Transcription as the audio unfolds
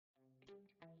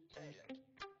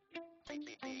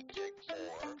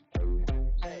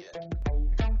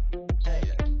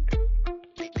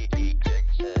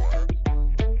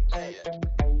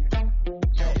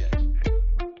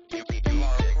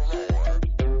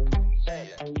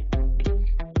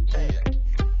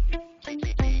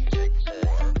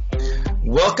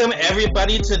Welcome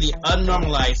everybody to the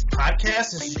UNnormalized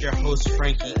podcast. This is your host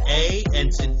Frankie A,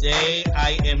 and today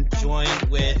I am joined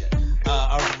with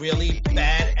a really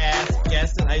badass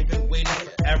guest that I've been waiting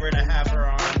forever to have her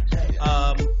on.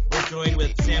 We're joined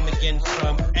with Sam McGinn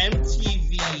from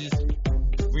MTV's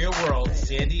Real World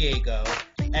San Diego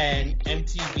and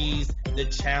MTV's The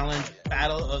Challenge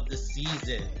Battle of the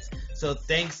Seasons. So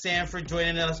thanks, Sam, for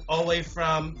joining us all the way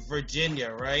from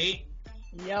Virginia, right?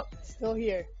 Yep, still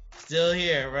here. Still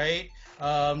here, right?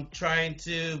 Trying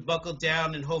to buckle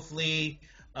down and hopefully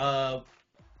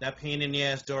that pain in the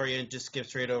ass Dorian just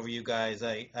skips right over you guys.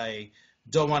 I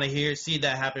don't want to see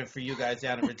that happen for you guys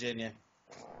down in Virginia.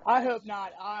 I hope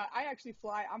not. I actually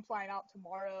I'm flying out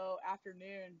tomorrow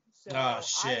afternoon, so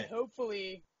I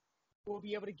hopefully will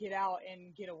be able to get out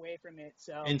and get away from it.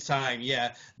 So in time,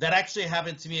 yeah. That actually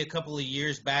happened to me a couple of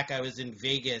years back. I was in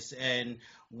Vegas, and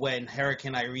when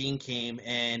Hurricane Irene came,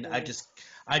 and I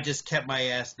just kept my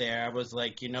ass there. I was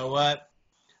like, you know what?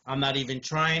 I'm not even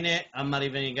trying it. I'm not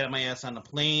even going to get my ass on the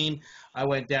plane. I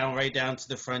went right down to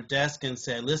the front desk and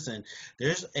said, listen,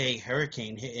 there's a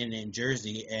hurricane hitting in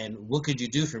Jersey, and what could you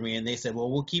do for me? And they said,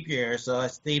 well, we'll keep you here. So I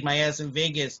stayed my ass in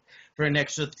Vegas for an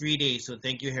extra 3 days. So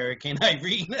thank you, Hurricane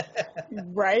Irene.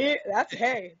 Right?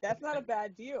 That's not a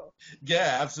bad deal.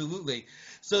 Yeah, absolutely.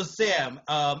 So, Sam,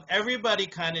 everybody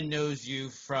kind of knows you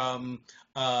from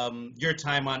your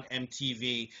time on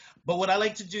MTV. But what I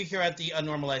like to do here at the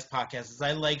UNnormalized podcast is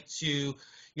I like to,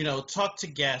 talk to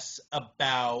guests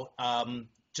about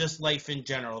just life in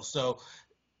general. So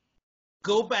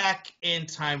go back in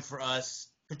time for us,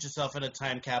 put yourself in a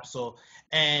time capsule,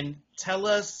 and tell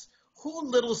us who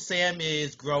little Sam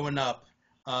is growing up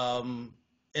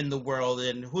in the world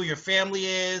and who your family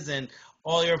is and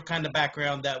all your kind of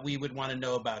background that we would want to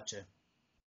know about you.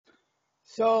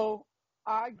 So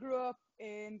I grew up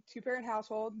in two-parent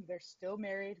household. They're still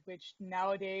married, which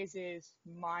nowadays is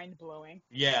mind-blowing.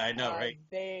 Yeah, I know, right?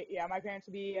 My parents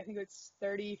will be, I think it's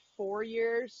 34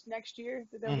 years next year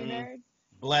that they'll be married.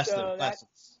 Bless them.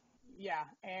 Yeah,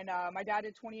 and my dad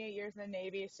did 28 years in the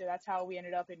Navy, so that's how we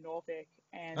ended up in Norfolk.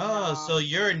 And so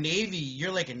you're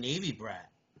like a Navy brat.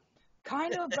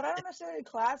 Kind of, but I don't necessarily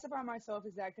classify myself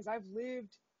as that because I've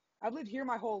lived here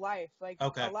my whole life. Like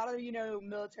a lot of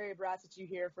military brats that you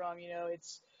hear from,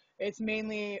 it's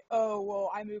mainly, oh,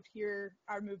 well, I moved here,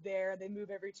 I moved there. They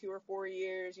move every 2 or 4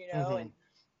 years, and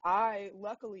I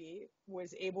luckily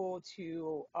was able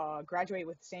to graduate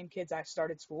with the same kids I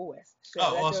started school with. So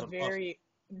that's awesome,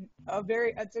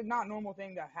 it's a not normal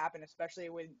thing to happen, especially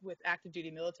with active duty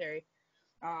military.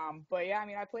 But yeah, I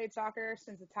mean, I played soccer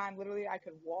since the time literally I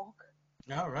could walk.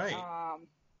 All right.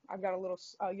 I've got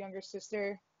a younger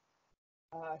sister.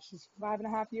 She's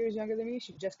 5.5 years younger than me.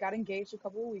 She just got engaged a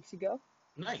couple of weeks ago.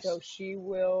 Nice. So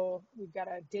we've got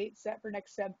a date set for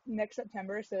next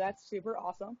September, so that's super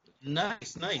awesome.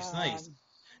 Nice.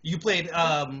 You played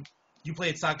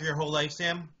soccer your whole life,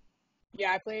 Sam?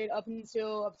 Yeah, I played up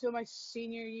until my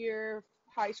senior year of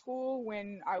high school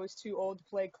when I was too old to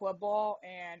play club ball,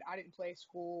 and I didn't play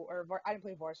I didn't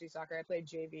play varsity soccer. I played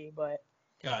JV, but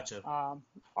gotcha. I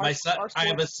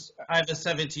have a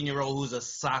 17-year-old who's a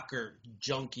soccer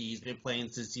junkie. He's been playing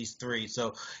since he's 3,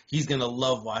 so he's gonna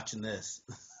love watching this.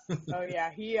 Oh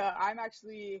yeah,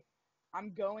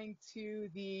 I'm going to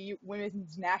the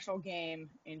women's national game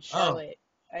in Charlotte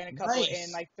in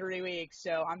like 3 weeks,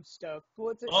 so I'm stoked. Well,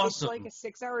 it's like a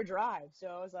 6-hour drive, so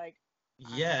I was like,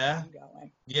 yeah, I'm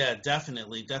going. Yeah,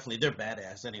 definitely, they're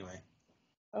badass anyway.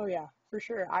 Oh yeah, for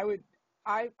sure. I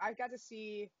got to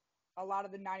see a lot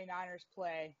of the 99ers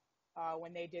play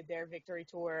when they did their victory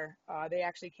tour. They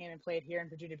actually came and played here in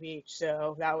Virginia Beach,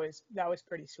 so that was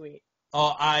pretty sweet.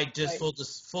 Oh,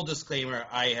 full disclaimer,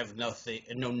 I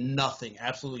know nothing,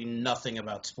 absolutely nothing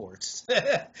about sports.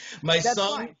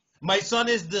 My son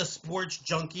is the sports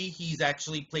junkie. He's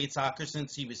actually played soccer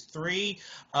since he was 3.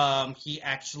 He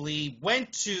actually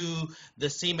went to the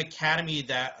same academy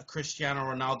that Cristiano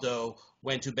Ronaldo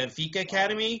went to, Benfica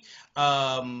Academy.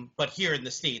 But here in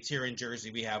the States, here in Jersey,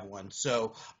 we have one.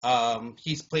 So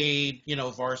he's played,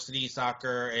 varsity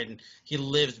soccer, and he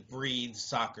lives, breathes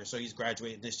soccer. So he's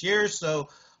graduating this year. So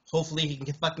hopefully he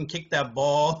can fucking kick that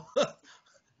ball.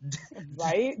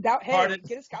 Right? Get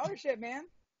a scholarship, man.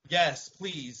 Yes,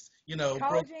 please.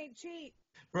 College ain't cheap.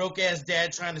 Broke ass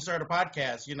dad trying to start a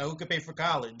podcast. Who could pay for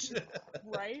college?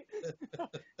 Right?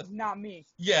 It's not me.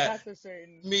 Yeah. That's for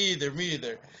certain. Me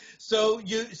either. So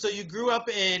you grew up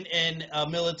in a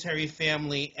military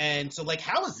family, and so like,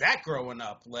 how was that growing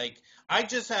up? Like, I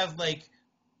just have like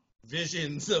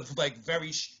visions of like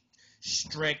very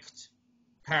strict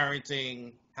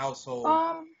parenting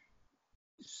household.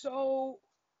 So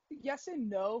yes and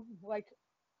no. Like,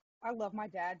 I love my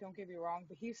dad, don't get me wrong,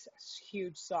 but he's a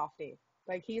huge softie.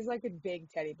 Like, he's like a big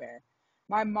teddy bear.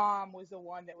 My mom was the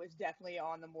one that was definitely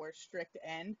on the more strict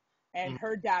end, and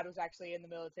her dad was actually in the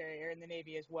military or in the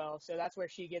Navy as well, so that's where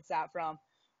she gets that from.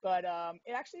 But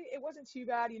it wasn't too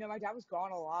bad. You know, my dad was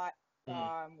gone a lot.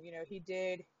 You know, he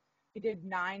did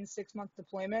 9 6-month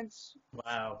deployments.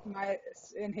 Wow.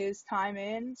 In his time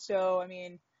in. So I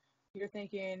mean, you're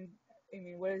thinking, I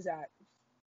mean, what is that?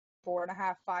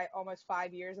 4.5, 5, almost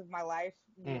 5 years of my life,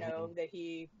 you know, that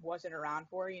he wasn't around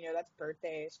for. You know, that's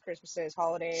birthdays, Christmases,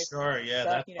 holidays. Sure, yeah,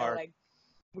 stuff, that's you know, hard. like,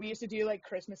 we used to do like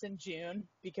Christmas in June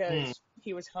because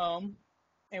he was home,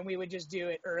 and we would just do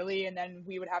it early, and then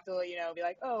we would have to, you know, be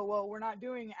like, oh, well, we're not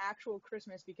doing actual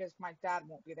Christmas because my dad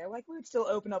won't be there. Like, we would still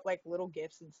open up like little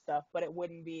gifts and stuff, but it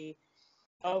wouldn't be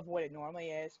of what it normally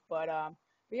is. But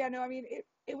yeah, no, I mean,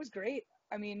 it was great.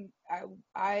 I mean,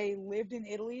 I lived in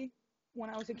Italy when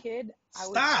I was a kid. I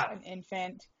was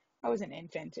an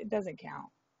infant. It doesn't count.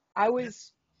 I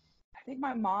think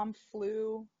my mom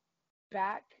flew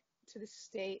back to the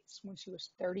States when she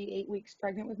was 38 weeks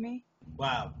pregnant with me.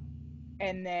 Wow.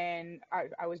 And then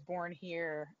I was born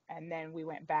here, and then we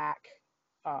went back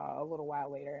a little while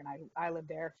later, and I lived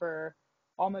there for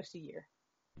almost a year.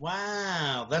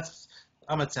 Wow.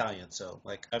 I'm Italian, so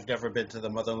like, I've never been to the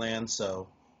motherland, so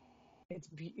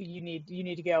you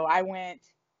need to go.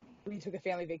 We took a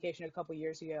family vacation a couple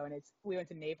years ago, and we went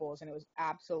to Naples, and it was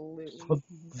absolutely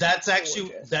that's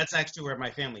gorgeous. actually where my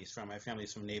family's from. My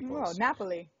family's from Naples. Oh,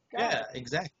 Napoli. Yeah,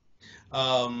 exactly.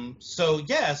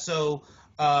 So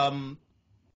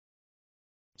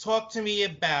talk to me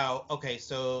about, okay,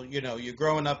 so you know, you're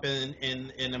growing up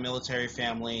in a military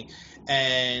family,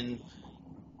 and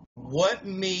what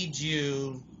made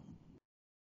you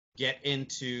get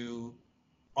into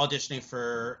auditioning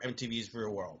for MTV's Real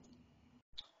World?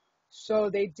 So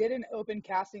they did an open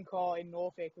casting call in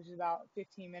Norfolk, which is about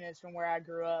 15 minutes from where I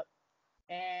grew up.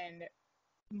 And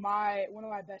one of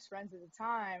my best friends at the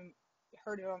time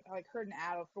heard an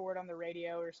ad for it on the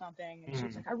radio or something. And she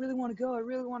was like, I really want to go.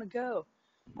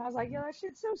 And I was like, yo, that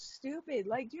shit's so stupid.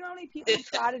 Like, do you know how many people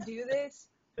try to do this?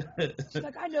 She's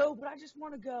like, I know, but I just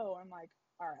want to go. And I'm like,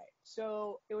 all right.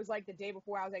 So it was like the day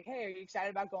before. I was like, hey, are you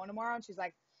excited about going tomorrow? And she's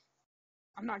like,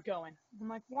 I'm not going. I'm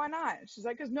like, why not? She's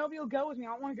like, because nobody will go with me.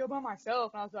 I don't want to go by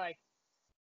myself. And I was like,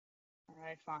 all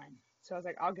right, fine. So I was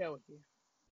like, I'll go with you.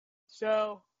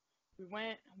 So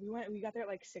we got there at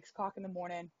like 6:00 in the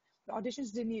morning. The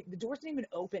the doors didn't even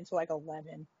open until like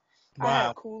 11. Wow. I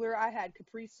had a cooler. I had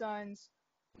Capri Suns,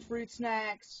 fruit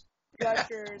snacks,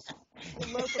 Gushers, a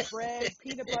loaf of bread,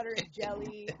 peanut butter and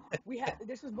jelly.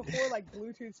 This was before like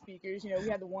Bluetooth speakers. You know, we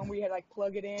had the one where you had to like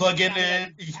plug it in. Like,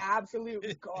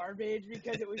 absolute garbage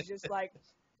because it was just like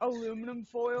aluminum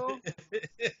foil.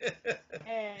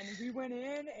 And we went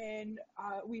in and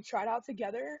we tried out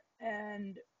together,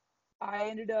 and I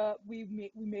ended up we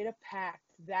made a pact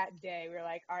that day. We were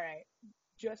like, all right,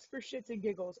 just for shits and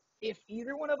giggles, if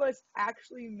either one of us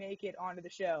actually make it onto the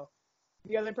show,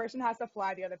 the other person has to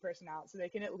fly the other person out so they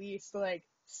can at least like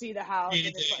see the house and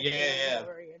it's like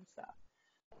glory and stuff.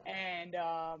 And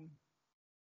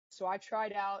so I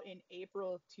tried out in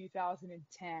April of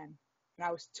 2010, and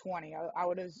I was 20. I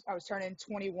was turning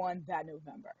 21 that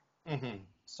November.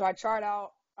 So I tried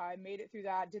out. I made it through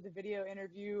that. Did the video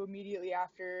interview immediately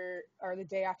after, or the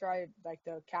day after I like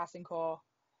the casting call,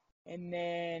 and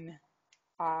then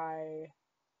I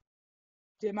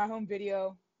did my home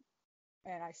video.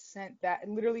 And I sent that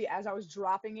literally as I was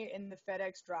dropping it in the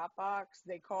FedEx drop box.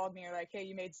 They called me and were like, hey,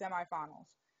 you made semifinals.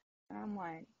 And I'm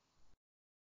like,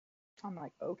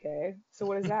 okay. So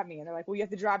what does that mean? And they're like, well, you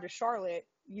have to drive to Charlotte.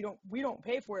 We don't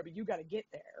pay for it, but you got to get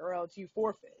there or else you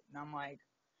forfeit. And I'm like,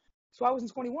 so I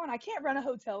wasn't 21. I can't rent a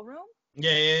hotel room.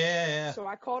 Yeah. So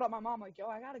I called up my mom, like, yo,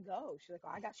 I got to go. She's like,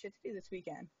 oh, I got shit to do this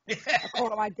weekend. I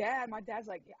called up my dad. My dad's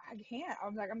like, I can't. I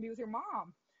was like, I'm going to be with your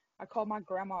mom. I called my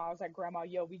grandma. I was like, Grandma,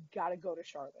 yo, we got to go to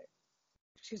Charlotte.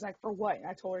 She's like, for what? And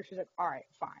I told her, she's like, all right,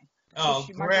 fine. Oh,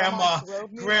 so grandma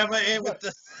in with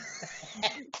the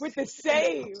with the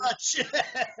save.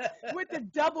 With the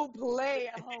double play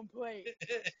at home plate.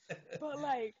 But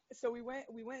like, so we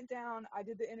went down. I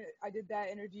did that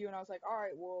interview, and I was like, all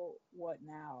right, well, what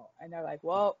now? And they're like,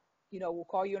 well, you know, we'll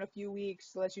call you in a few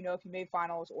weeks to let you know if you made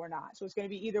finals or not. So it's going to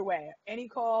be either way. Any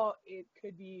call, it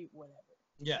could be whatever.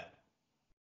 Yeah.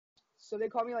 So they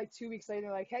called me like 2 weeks later.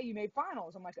 They're like, hey, you made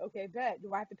finals. I'm like, okay, bet.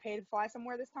 Do I have to pay to fly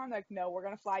somewhere this time? They're like, no, we're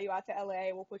going to fly you out to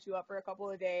LA. We'll put you up for a couple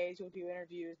of days. You'll do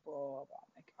interviews, blah, blah, blah.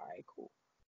 I'm like, all right, cool.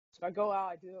 So I go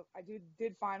out.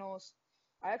 Did finals.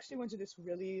 I actually went to this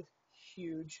really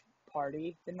huge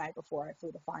party the night before I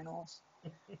flew to finals.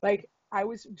 Like, I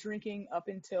was drinking up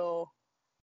until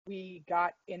we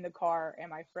got in the car and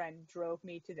my friend drove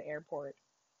me to the airport.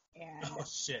 And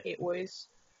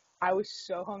I was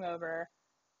so hungover.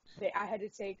 I had to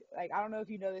take, like, I don't know if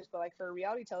you know this, but like for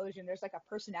reality television, there's like a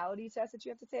personality test that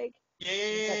you have to take.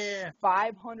 Yeah. Like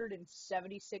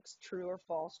 576 true or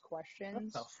false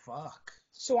questions. What the fuck?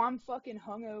 So I'm fucking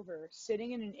hungover,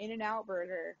 sitting in an In-N-Out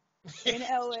burger in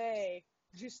LA,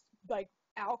 just like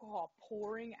alcohol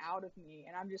pouring out of me.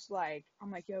 And I'm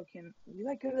like, yo, can we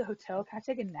like go to the hotel? Can I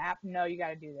take a nap? No, you got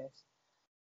to do this.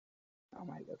 I'm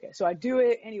like, okay. So I do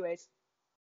it anyways.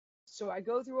 So I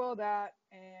go through all that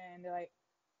and they're like,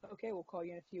 okay, we'll call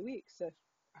you in a few weeks if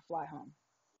I fly home.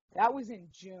 That was in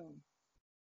June.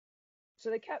 So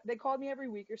they called me every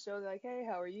week or so. They're like, hey,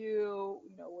 how are you?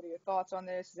 You know, what are your thoughts on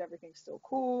this? Is everything still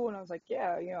cool? And I was like,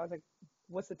 yeah, you know, I was like,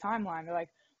 what's the timeline? They're like,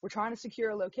 we're trying to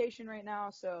secure a location right now,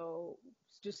 so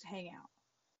just hang out.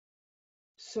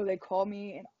 So they called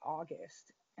me in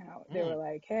August and they were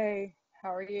like, hey,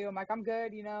 how are you? I'm like, I'm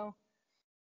good, you know.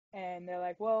 And they're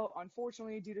like, well,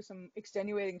 unfortunately, due to some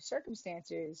extenuating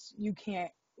circumstances, you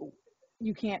can't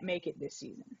make it this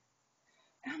season.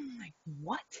 And I'm like,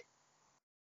 what?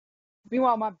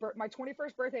 Meanwhile, my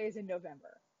 21st birthday is in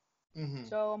November. Mm-hmm.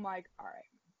 So I'm like, all right.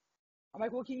 I'm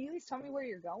like, well, can you at least tell me where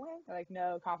you're going? They're like,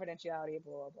 no, confidentiality,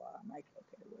 blah, blah, blah. I'm like,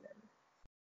 okay, whatever.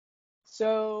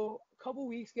 So a couple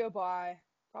weeks go by,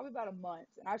 probably about a month,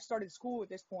 and I've started school at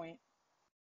this point.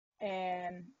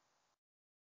 And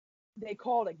they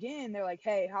called again. They're like,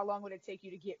 hey, how long would it take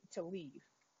you to leave?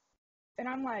 And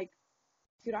I'm like,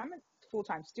 dude, I'm a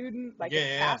full-time student. Like,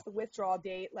 it's past the withdrawal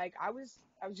date. Like, I was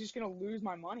just going to lose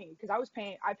my money because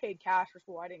I paid cash for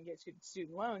school. I didn't get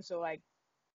student loans. So, like,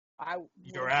 I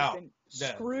would have been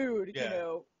screwed, you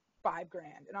know, $5,000.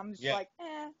 And I'm just like,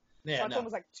 eh. So I told them it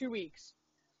was like 2 weeks.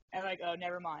 And like, oh,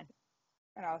 never mind.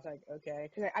 And I was like, okay.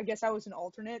 Because I guess I was an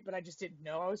alternate, but I just didn't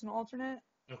know I was an alternate.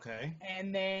 Okay.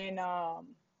 And then,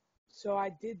 so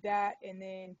I did that. And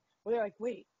then, well, they're like,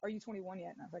 wait, are you 21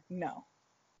 yet? And I was like, no.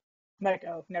 I'm like,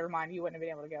 oh, never mind. You wouldn't have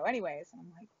been able to go anyways. And I'm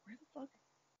like, where the fuck?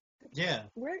 Yeah.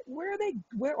 Where are they?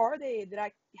 Where are they that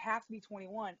I have to be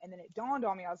 21? And then it dawned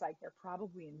on me. I was like, they're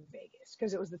probably in Vegas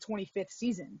because it was the 25th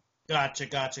season. Gotcha.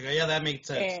 Yeah, that makes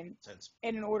sense.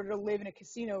 And in order to live in a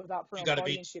casino without pro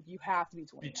guardianship, you have to be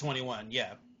 21. Be 21,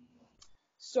 yeah.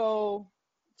 So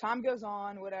time goes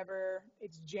on, whatever.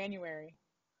 It's January.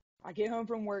 I get home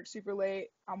from work super late.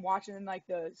 I'm watching like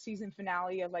the season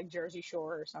finale of like Jersey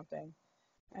Shore or something.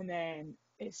 And then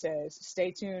it says,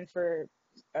 stay tuned for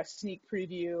a sneak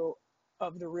preview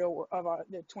of the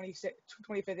the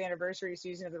 25th anniversary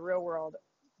season of The Real World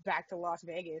back to Las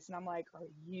Vegas. And I'm like,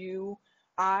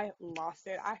 I lost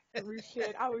it. I threw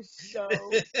shit. I was so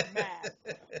mad.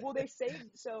 Well,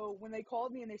 so when they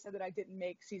called me and they said that I didn't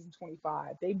make season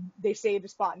 25, they saved a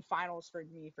spot in finals for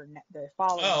me for the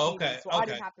following season. So I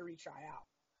didn't have to retry out.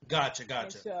 Gotcha.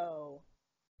 And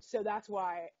so that's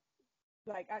why,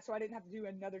 so I didn't have to do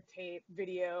another tape,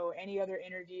 video, any other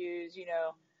interviews, you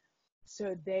know.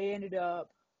 So they ended up,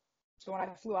 so when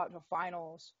I flew out to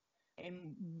finals,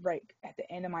 and right at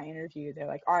the end of my interview, they're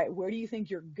like, all right, where do you think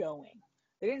you're going?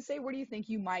 They didn't say, where do you think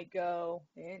you might go?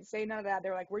 They didn't say none of that.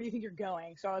 They're like, where do you think you're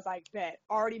going? So I was like, bet,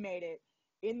 already made it,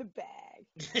 in the bag.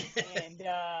 And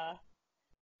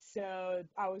so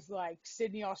I was like,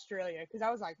 Sydney, Australia, because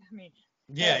I was like, I mean,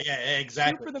 yeah,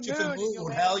 exactly. Shoot for the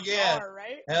moon. Hell yeah. Star,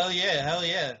 right? Hell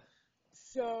yeah.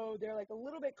 So they're like a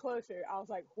little bit closer. I was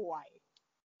like, Hawaii.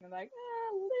 And they're like,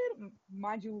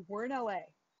 mind you, we're in LA.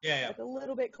 Yeah. Like a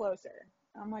little bit closer.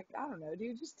 I'm like, I don't know,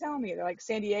 dude, just tell me. They're like,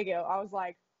 San Diego. I was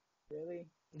like, really?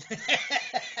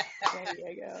 San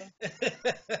Diego.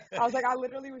 I was like, I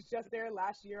literally was just there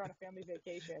last year on a family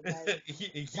vacation. Like,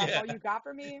 that's all you got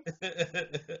for me?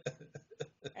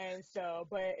 And so,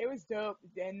 but it was dope.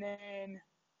 And then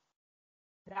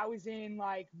that was in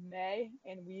like May,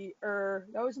 and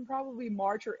that was in probably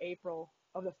March or April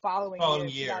of the following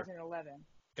year, 2011.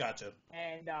 Gotcha.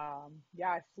 And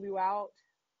I flew out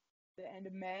the end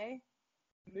of May,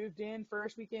 moved in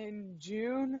first week in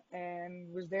June,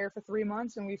 and was there for 3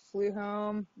 months, and we flew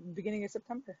home beginning of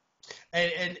September.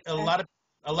 And a lot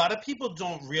of people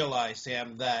don't realize,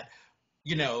 Sam, that,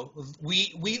 you know,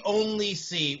 we only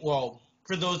see, well,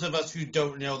 for those of us who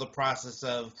don't know the process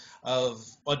of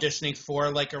auditioning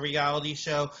for like a reality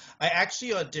show, I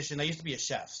actually auditioned. I used to be a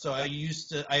chef, so I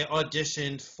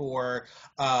auditioned for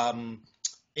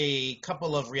a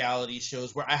couple of reality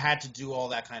shows where I had to do all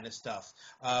that kind of stuff,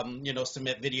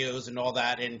 submit videos and all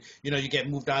that. And, you get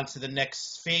moved on to the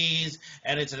next phase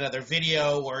and it's another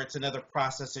video or it's another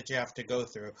process that you have to go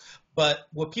through. But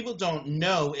what people don't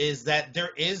know is that there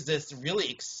is this really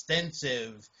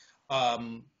extensive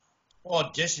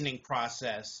auditioning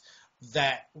process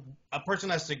that a person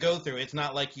has to go through. It's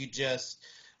not like you just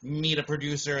meet a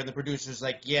producer and the producer's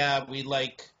like, yeah, we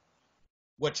like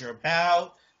what you're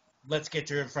about. Let's get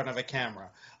you in front of a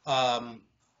camera.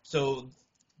 So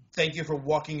thank you for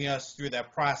walking us through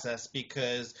that process,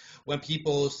 because when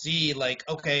people see like,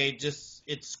 okay, just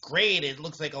it's great, it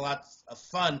looks like a lot of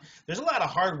fun, there's a lot of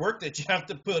hard work that you have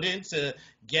to put into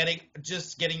getting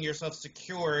yourself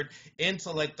secured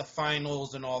into like the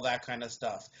finals and all that kind of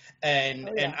stuff. And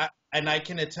I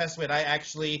can attest to it. I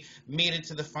actually made it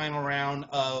to the final round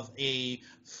of a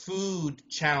food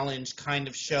challenge kind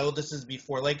of show. This is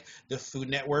before like the Food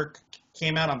Network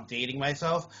came out. I'm dating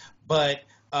myself, but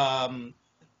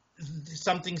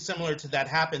something similar to that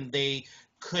happened. They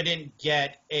couldn't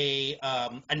get a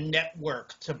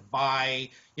network to buy,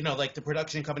 like the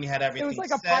production company had everything. It was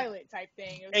like a pilot type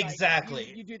thing. It was exactly.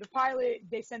 Like you do the pilot,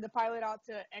 they send the pilot out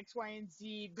to X, Y, and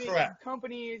Z big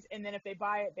companies, and then if they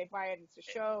buy it, it's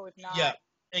a show. If not, yeah.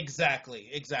 Exactly.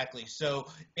 So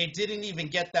it didn't even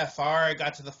get that far. I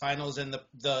got to the finals, and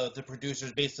the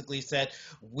producers basically said,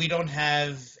 we don't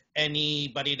have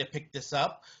anybody to pick this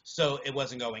up, so it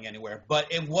wasn't going anywhere.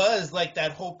 But it was like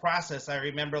that whole process. I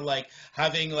remember like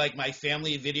having like my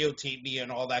family videotape me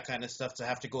and all that kind of stuff to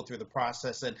have to go through the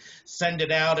process and send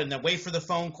it out and then wait for the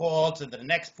phone call to the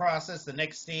next process, the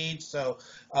next stage. So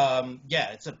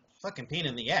it's a fucking pain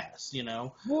in the ass,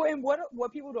 Well, and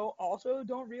what people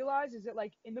don't realize is that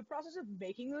like in the process of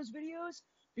making those videos,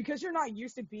 because you're not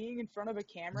used to being in front of a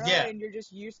camera and you're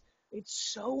just it's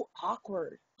so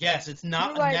awkward. Yes, it's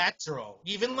not natural.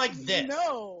 Even like this.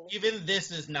 No. Even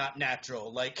this is not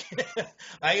natural. Like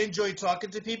I enjoy talking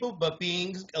to people, but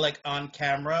being like on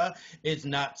camera is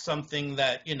not something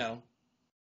that,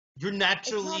 you're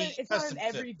naturally it's not an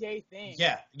everyday thing.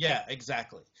 Yeah,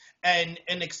 exactly. And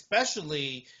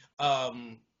especially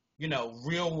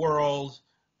real world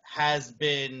has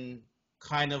been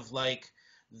kind of like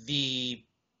the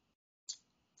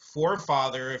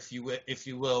forefather, if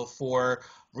you will, for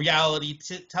reality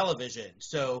television.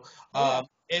 So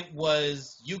it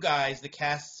was you guys, the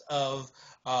casts of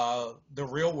the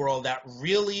Real World, that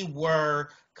really were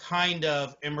kind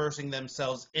of immersing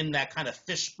themselves in that kind of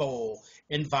fishbowl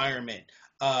environment.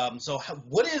 So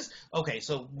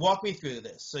walk me through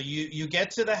this. So you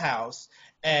get to the house,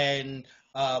 and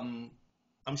I'm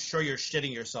sure you're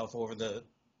shitting yourself over the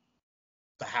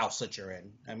house that you're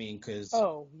in. I mean, because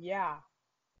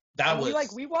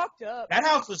we walked up. That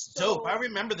house was dope. I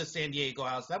remember the San Diego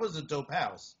house. That was a dope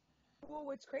house. Well,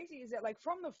 what's crazy is that like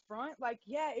from the front, like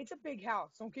it's a big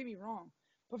house. Don't get me wrong,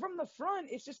 but from the front,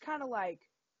 it's just kind of like,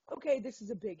 okay, this is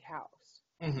a big house.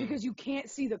 Because you can't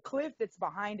see the cliff that's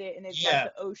behind it, and it's like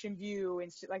the ocean view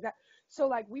and shit like that. So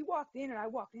like we walked in, and I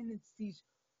walked in, and it's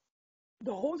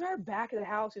the whole entire back of the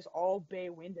house is all bay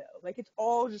window. Like it's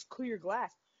all just clear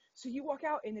glass. So you walk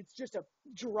out, and it's just a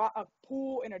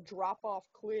pool and a drop off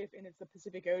cliff, and it's the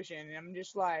Pacific Ocean. And I'm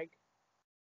just like,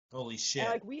 holy shit.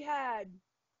 And like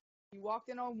you walked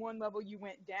in on one level, you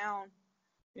went down,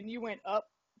 then you went up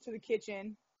to the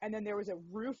kitchen, and then there was a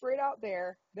roof right out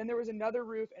there. Then there was another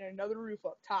roof and another roof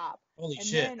up top. Holy and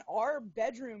shit. And then our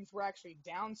bedrooms were actually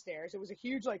downstairs. It was a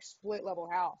huge, like, split level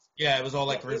house. Yeah, it was all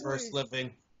like reverse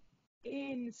living.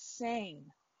 Insane.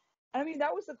 I mean,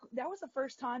 that was the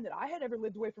first time that I had ever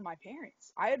lived away from my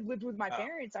parents. I had lived with my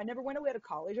parents. I never went away to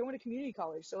college. I went to community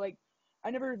college. So, like,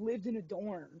 I never lived in a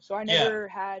dorm. So I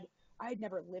had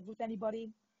never lived with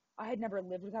anybody. I had never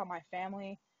lived without my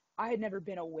family. I had never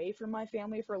been away from my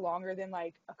family for longer than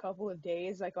like a couple of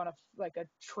days, like on a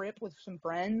trip with some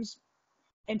friends,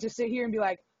 and to sit here and be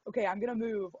like, okay, I'm going to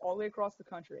move all the way across the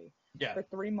country for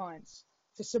 3 months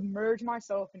to submerge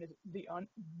myself into the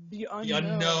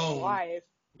unknown life.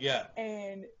 Yeah.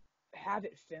 And have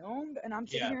it filmed. And I'm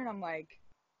sitting here and I'm like,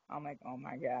 oh my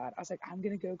God. I was like, I'm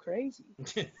going to go crazy.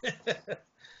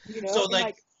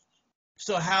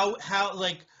 So how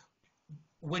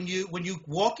when you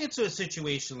walk into a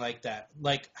situation like that,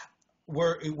 like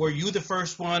were you the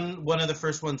first one of the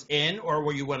first ones in, or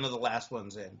were you one of the last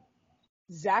ones in?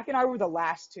 Zach and I were the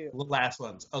last two. The last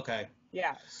ones. Okay.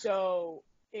 Yeah. So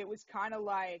it was kind of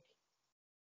like,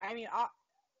 I mean,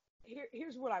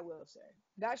 here's what I will say.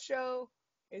 That show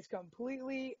is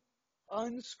completely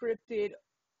unscripted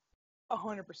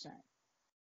 100%.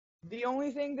 The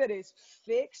only thing that is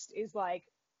fixed is like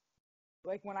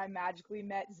when I magically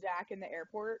met Zach in the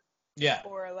airport. Yeah.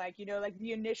 Or like, you know, like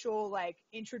the initial like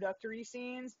introductory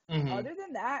scenes. Mm-hmm. Other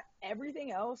than that,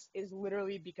 everything else is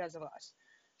literally because of us.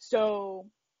 So,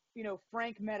 you know,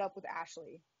 Frank met up with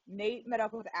Ashley. Nate met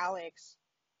up with Alex.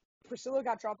 Priscilla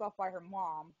got dropped off by her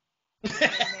mom. And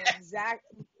then Zach,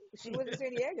 she lives in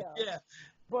San Diego. Yeah.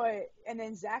 And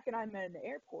then Zach and I met in the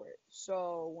airport.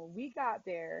 So when we got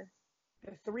there,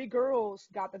 the three girls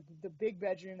got the big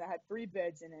bedroom that had 3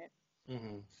 beds in it.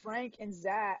 Mm-hmm. Frank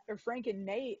and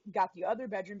Nate got the other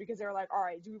bedroom because they were like, all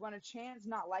right, do we want a chance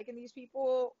not liking these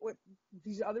people with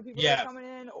these other people that are coming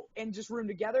in and just room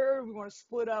together? Or we want to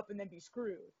split up and then be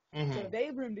screwed. Mm-hmm. So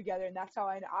they roomed together, and that's how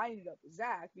I ended up with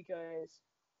Zach, because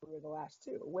we were the last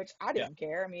 2, which I didn't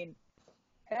care. I mean,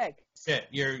 heck. Shit,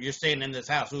 you're staying in this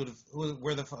house. Who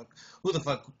the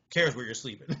fuck cares where you're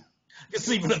sleeping? You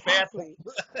sleep in the bathroom.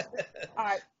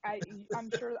 I'm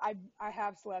sure I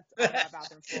have slept on that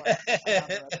bathroom floor.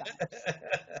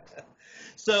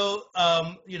 So,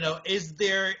 you know, is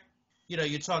there, you know,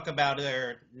 you talk about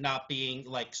there not being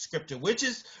like scripted, which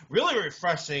is really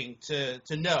refreshing to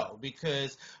know,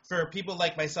 because for people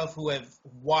like myself who have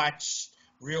watched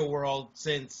Real World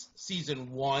since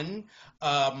season 1,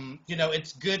 you know,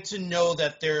 it's good to know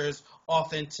that there's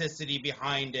authenticity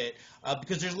behind it,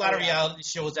 because there's a lot of reality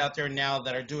shows out there now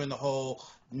that are doing the whole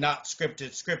not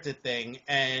scripted thing,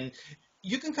 and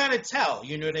you can kind of tell,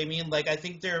 you know what I mean? Like, I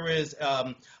think there is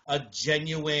a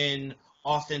genuine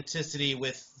authenticity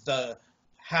with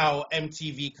how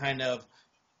MTV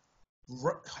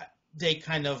they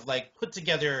kind of like put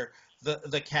together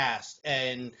the cast,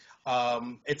 and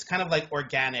it's kind of like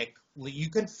organic. You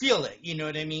can feel it, you know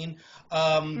what I mean?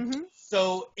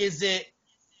 So is it,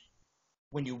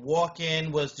 when you walk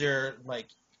in, was there like,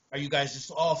 are you guys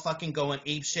just all fucking going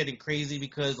ape shit and crazy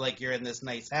because like you're in this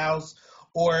nice house?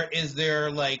 Or is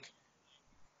there like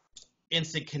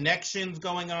instant connections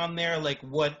going on there? Like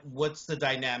what's the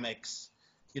dynamics,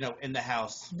 you know, in the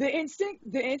house? The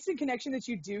instant connection that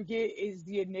you do get is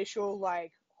the initial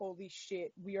like, holy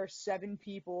shit, we are 7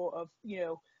 people of, you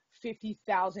know,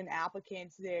 50,000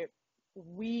 applicants that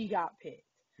we got picked.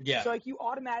 Yeah. So like you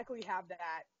automatically have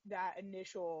that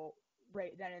initial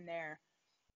right then and there.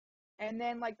 And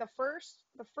then like the first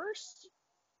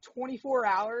 24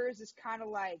 hours is kind of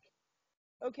like,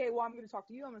 okay, well, I'm going to talk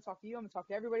to you. I'm going to talk to you. I'm going to talk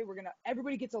to everybody.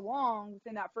 Everybody gets along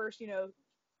within that first, you know,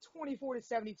 24 to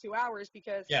 72 hours,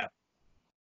 because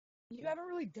you haven't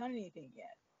really done anything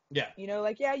yet. Yeah. You know,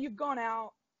 like, you've gone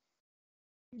out,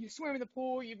 you swim in the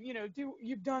pool,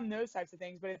 you've done those types of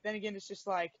things. But then again, it's just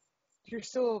like, you're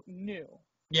still new.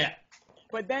 Yeah.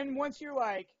 But then once you're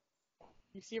like,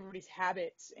 you see everybody's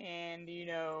habits, and, you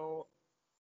know,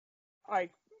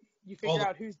 like, you figure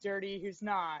out who's dirty, who's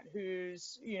not,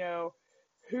 who's, you know,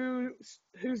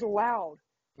 who's loud,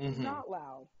 who's not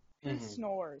loud, who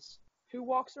snores, who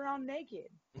walks around naked,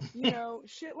 you know,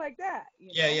 shit like that.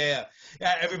 You know? Yeah.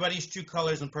 Everybody's true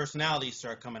colors and personalities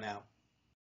start coming out.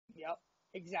 Yep,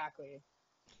 exactly.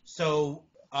 So,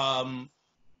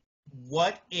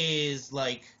 what is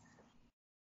like,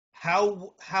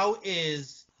 how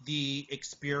is the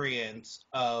experience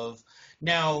of,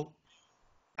 now,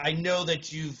 I know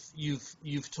that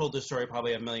you've told this story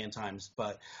probably a million times,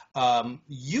 but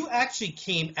you actually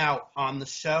came out on the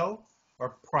show,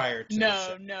 or prior to the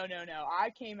show? No. I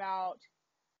came out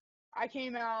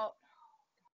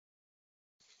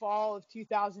fall of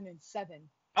 2007.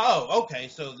 Oh, okay.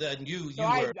 So then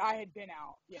I had been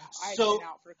out. Yeah, I had been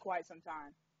out for quite some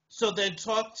time. So then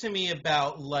talk to me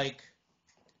about like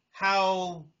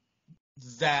how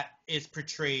that is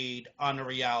portrayed on a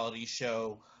reality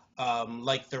show,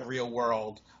 like The Real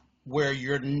World, where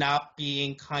you're not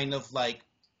being kind of like,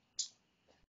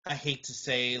 I hate to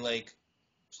say, like,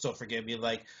 so forgive me,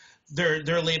 like they're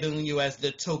labeling you as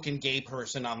the token gay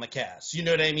person on the cast. You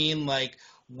know what I mean? Like,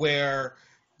 where,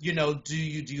 you know, do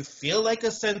you feel like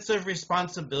a sense of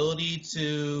responsibility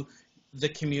to the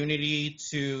community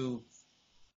to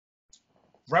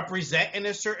represent in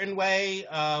a certain way?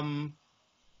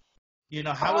 You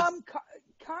know, how is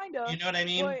kind of. You know what I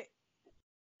mean?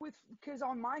 But because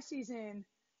on my season,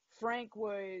 Frank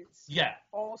was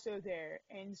also there,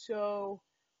 and so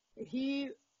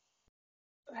he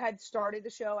had started the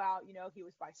show out. You know, he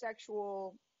was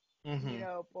bisexual. You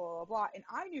know, blah blah blah, and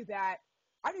I knew that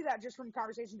just from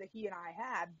conversations that he and I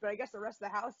had, but I guess the rest of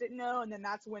the house didn't know. And then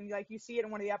that's when, like, you see it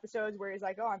in one of the episodes where he's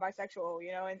like, "Oh, I'm bisexual,"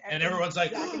 you know, and everyone's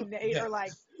like, Zach and Nate are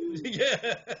like,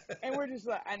 yeah, and we're just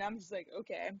like, and I'm just like,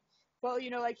 okay, well,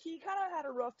 you know, like, he kind of had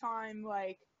a rough time,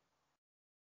 like,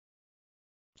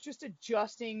 just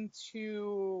adjusting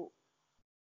to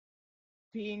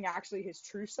being actually his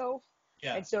true self.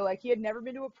 Yeah. And so, like, he had never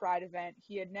been to a pride event.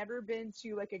 He had never been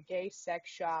to, like, a gay sex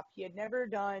shop. He had never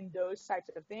done those types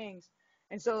of things.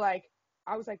 And so, like,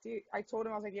 I was like, dude, I told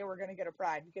him, I was like, yeah, we're going to get a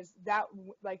pride. Because that,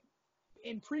 like,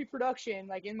 in pre-production,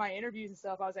 like, in my interviews and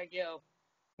stuff, I was like, yo,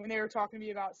 when they were talking to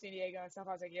me about San Diego and stuff,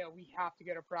 I was like, yo, we have to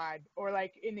get a pride. Or,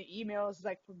 like, in the emails,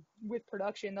 like, with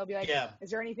production, they'll be like, is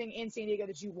there anything in San Diego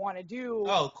that you want to do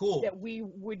that we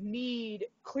would need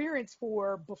clearance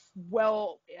for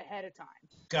well ahead of time?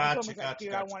 Gotcha,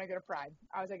 dude, I want to go to Pride.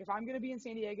 I was like, if I'm going to be in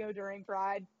San Diego during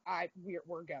Pride,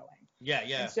 we're going. Yeah,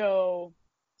 yeah. And so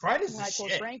Pride is the shit.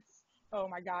 Told Frank, oh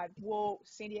my God. Well,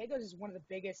 San Diego is one of the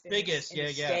biggest in the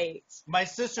States. My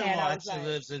sister-in-law actually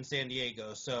lives in San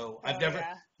Diego, so I've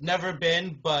never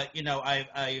been, but you know,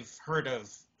 I've heard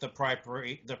of the Pride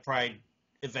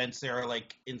events. They're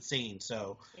like insane.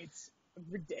 So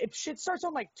shit starts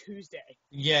on like Tuesday.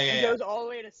 Yeah. It goes all the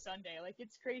way to Sunday. Like,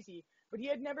 it's crazy. But he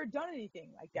had never done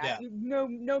anything like that. Yeah.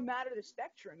 No matter the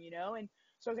spectrum, you know? And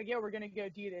so I was like, yeah, we're going to go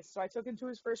do this. So I took him to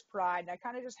his first Pride, and I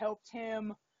kind of just helped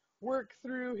him work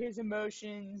through his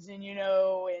emotions and, you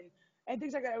know, and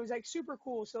things like that. It was, like, super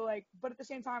cool. So, like, but at the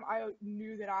same time, I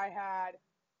knew that I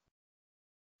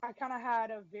kind of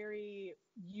had a very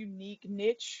unique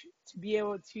niche to be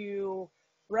able to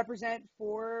represent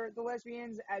for the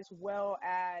lesbians, as well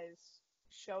as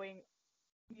showing,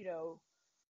 you know,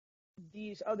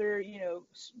 these other, you know,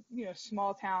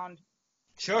 small town,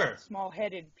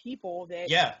 small-headed people that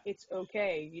it's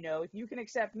okay. You know, if you can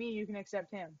accept me, you can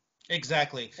accept him.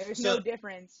 Exactly. There's no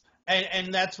difference.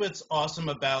 And that's what's awesome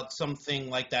about something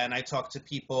like that. And I talk to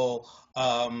people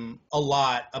a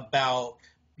lot about,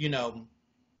 you know,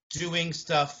 doing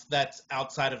stuff that's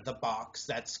outside of the box.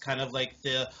 That's kind of like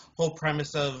the whole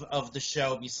premise of the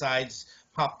show, besides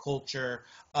pop culture,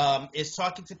 is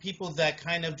talking to people that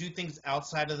kind of do things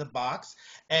outside of the box,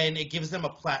 and it gives them a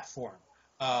platform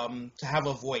to have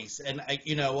a voice. And,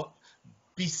 you know,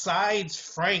 besides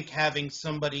Frank having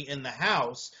somebody in the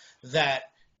house that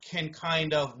can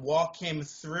kind of walk him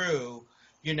through,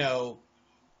 you know,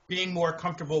 being more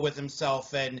comfortable with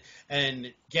himself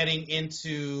and getting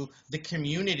into the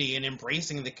community and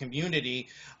embracing the community,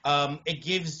 it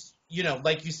gives, you know,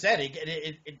 like you said,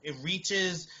 it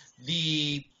reaches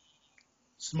the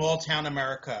small town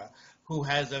America who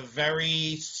has a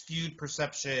very skewed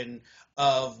perception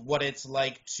of what it's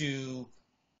like to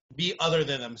be other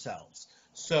than themselves.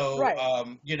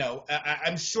 So, you know,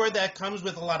 I'm sure that comes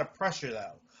with a lot of pressure,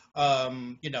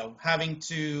 though. You know, having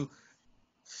to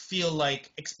feel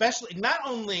like, especially, not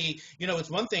only, you know, it's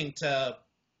one thing to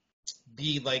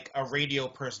be like a radio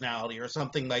personality or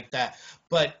something like that,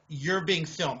 but you're being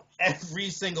filmed. Every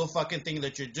single fucking thing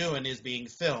that you're doing is being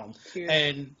filmed. Dude,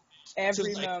 and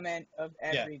every moment of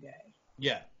every day.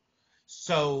 Yeah.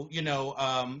 So, you know,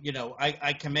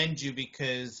 I commend you,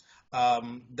 because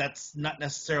that's not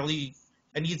necessarily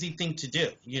an easy thing to do,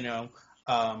 you know,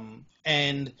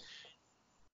 and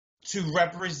to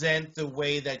represent the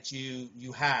way that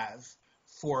you have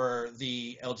for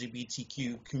the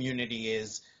LGBTQ community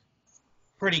is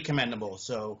pretty commendable.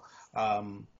 So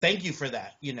thank you for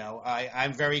that. You know,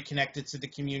 I'm very connected to the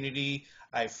community.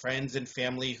 I have friends and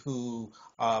family who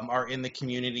are in the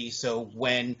community. So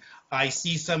when I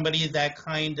see somebody that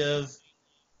kind of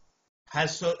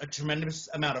has a tremendous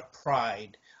amount of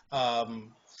pride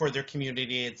for their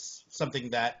community, it's something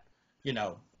that, you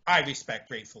know, I respect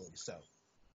gratefully. So.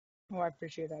 Oh, I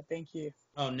appreciate that. Thank you.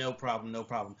 Oh, no problem, no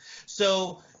problem.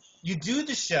 So you do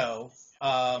the show,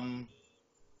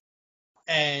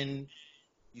 and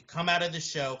you come out of the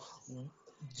show.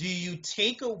 Do you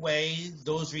take away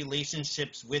those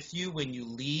relationships with you when you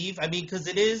leave? I mean, because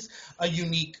it is a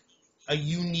unique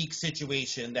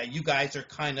situation that you guys are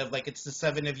kind of like, it's the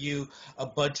seven of you, a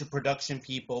bunch of production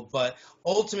people, but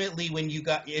ultimately when you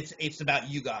got, it's about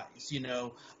you guys, you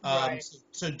know. Right.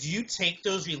 So do you take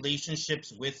those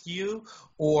relationships with you,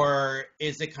 or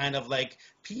is it kind of like,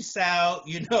 peace out,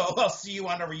 you know, I'll see you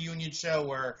on a reunion show,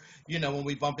 or, you know, when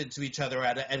we bump into each other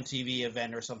at an MTV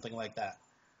event or something like that?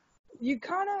 You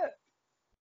kind of,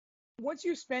 once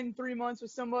you spend 3 months with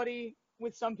somebody,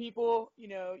 with some people, you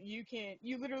know, you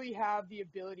literally have the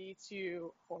ability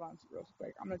to, hold on real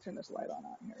quick. I'm going to turn this light on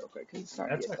out here real quick, because it's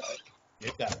starting to get dark.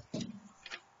 You got it.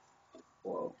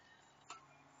 Whoa.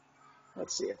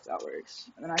 Let's see if that works.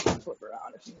 And then I can flip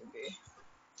around if need be.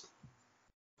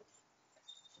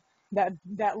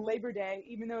 That Labor Day,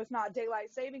 even though it's not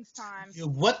daylight savings time.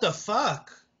 What the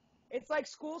fuck? It's like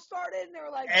school started, and they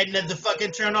were like... And then the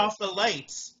fucking turn off the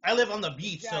lights. I live on the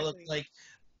beach, exactly. So it's like,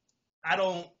 I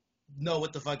don't know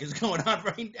what the fuck is going on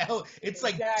right now. It's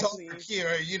like dark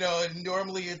here, you know, and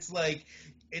normally it's like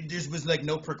there was like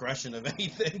no progression of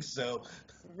anything. So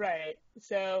right.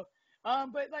 So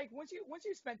but like once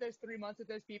you spent those 3 months with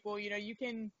those people, you know, you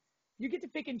get to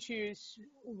pick and choose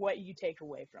what you take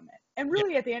away from it. And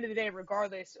really, at the end of the day,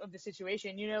 regardless of the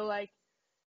situation, you know, like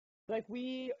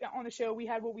we on the show, we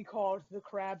had what we called the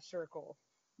crab circle,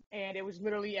 and it was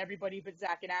literally everybody but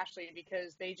Zach and Ashley,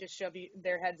 because they just shoved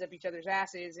their heads up each other's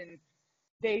asses, and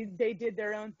they did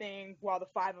their own thing while the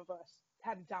five of us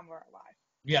had the time of our life.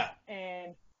 Yeah.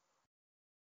 And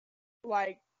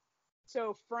like,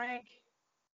 so Frank,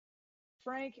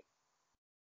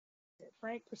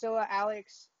 Priscilla,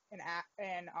 Alex, and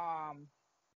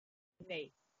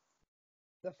Nate,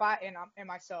 the five, and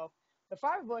myself, the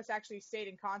five of us actually stayed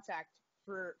in contact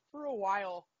for a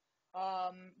while.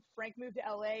 Frank moved to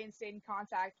LA and stayed in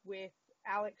contact with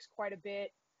Alex quite a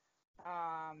bit.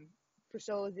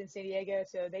 Priscilla was in San Diego,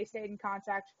 so they stayed in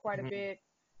contact quite a bit.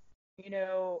 You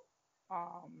know,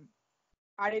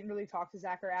 I didn't really talk to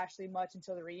Zach or Ashley much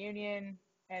until the reunion,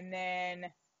 and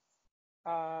then,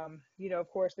 you know, of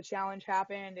course, the challenge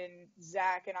happened, and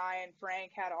Zach and I and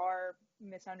Frank had our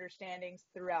misunderstandings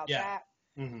throughout that.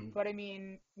 But I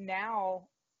mean, now,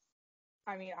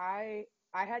 I mean, I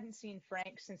hadn't seen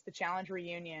Frank since the challenge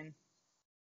reunion,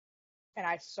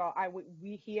 and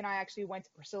he and I actually went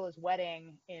to Priscilla's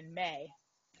wedding in May.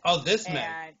 Oh, this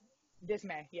May. This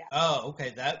May, yeah. Oh,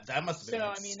 okay. That must have been.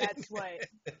 So I mean, that's what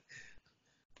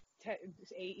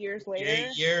 8 years later.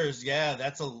 8 years, yeah.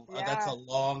 That's a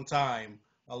long time.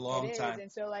 A long time.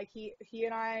 And so like he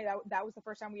and I, that was the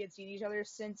first time we had seen each other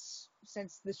since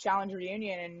this challenge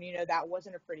reunion, and you know, that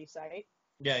wasn't a pretty sight.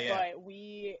 Yeah. But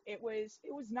it was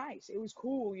nice. It was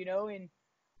cool, you know. And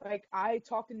like, I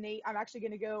talked to Nate. I'm actually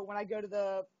gonna go when I go to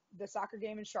the soccer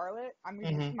game in Charlotte.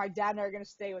 My dad and I are gonna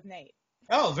stay with Nate.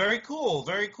 Oh, very cool.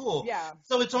 Very cool. Yeah.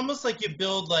 So it's almost like you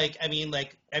build like, I mean,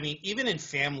 even in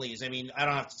families, I mean, I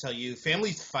don't have to tell you,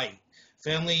 families fight.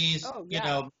 Families, you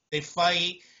know, they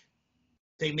fight,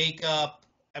 they make up.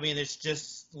 I mean, it's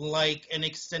just like an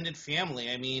extended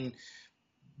family. I mean,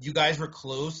 you guys were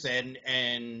close, and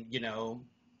you know,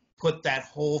 put that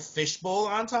whole fishbowl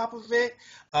on top of it,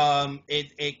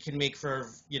 it can make for,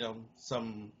 you know,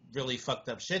 some really fucked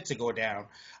up shit to go down.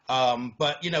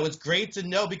 But, you know, it's great to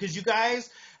know, because you guys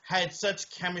had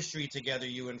such chemistry together,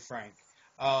 you and Frank.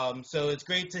 So it's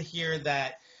great to hear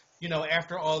that, you know,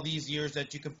 after all these years,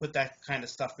 that you can put that kind of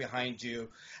stuff behind you.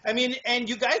 I mean, and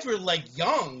you guys were like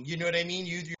young, you know what I mean?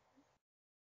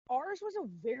 Ours was a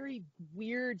very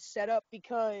weird setup,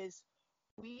 because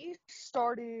we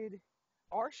started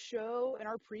our show, and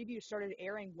our preview started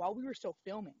airing while we were still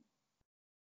filming.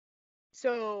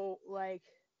 So like,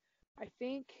 I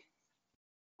think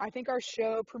our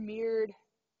show premiered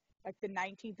like the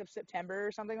 19th of September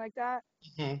or something like that.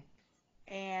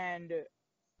 And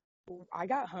I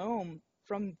got home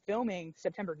from filming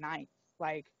September 9th.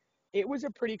 Like, it was a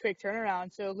pretty quick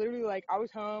turnaround. So literally, like, I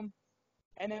was home,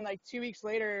 and then like 2 weeks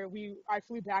later, I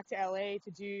flew back to LA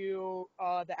to do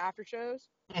the after shows.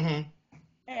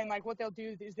 And like, what they'll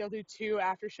do is they'll do 2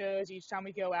 after shows each time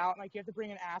we go out. Like, you have to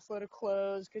bring an assload of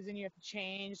clothes, because then you have to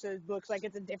change so it looks like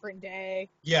it's a different day.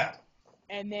 Yeah.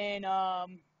 And then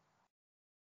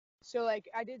so like,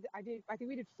 I think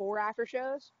we did 4 after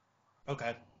shows.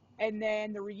 Okay. And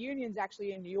then the reunion's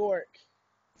actually in New York.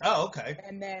 Oh, okay.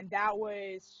 And then that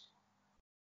was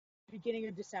beginning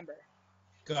of December.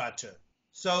 Gotcha.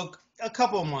 So a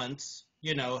couple months,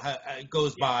 you know,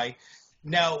 goes by.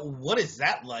 Now, what is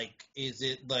that like? Is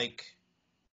it like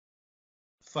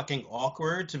fucking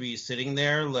awkward to be sitting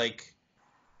there, like,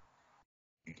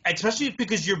 especially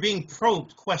because you're being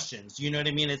probed questions, you know what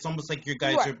I mean? It's almost like you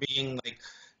guys are being like,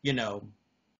 you know,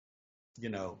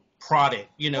 prodded,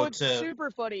 you know. Well, it's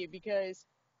super funny, because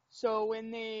so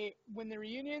when the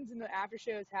reunions and the after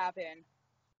shows happen,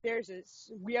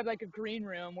 we have like a green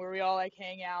room where we all like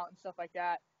hang out and stuff like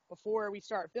that before we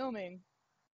start filming.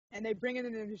 And they bring in,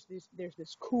 and there's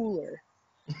this cooler,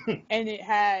 and it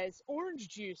has orange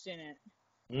juice in it.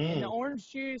 And the orange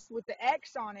juice with the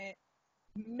X on it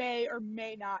may or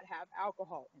may not have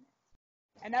alcohol in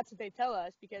it. And that's what they tell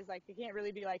us, because like, they can't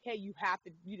really be like, hey, you have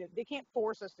to, they can't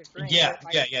force us to drink. Yeah,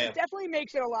 like, yeah. It definitely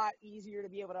makes it a lot easier to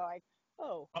be able to like,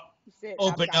 sit,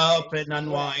 open up and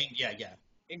unwind. Yeah.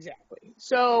 Exactly.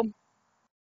 So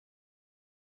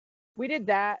we did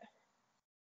that.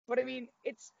 But I mean,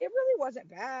 it really wasn't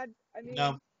bad. I mean,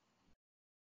 no,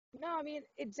 I mean,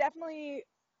 it definitely,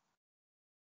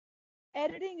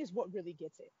 editing is what really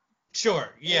gets it. Sure.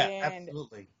 Yeah, and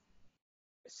absolutely.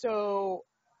 So,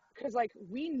 because, like,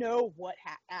 we know what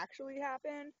actually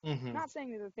happened. Mm-hmm. Not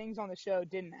saying that the things on the show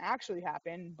didn't actually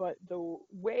happen, but the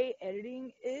way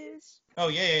editing is. Oh,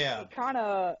 yeah. It kind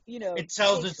of, it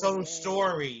tells its own away.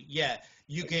 story. Yeah.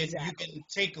 You can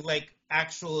take, like,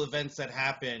 actual events that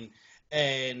happen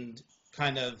and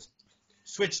kind of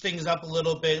switch things up a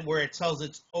little bit where it tells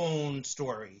its own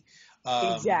story.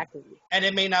 Exactly. And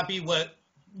it may not be what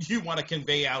you want to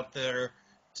convey out there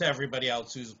to everybody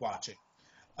else who's watching.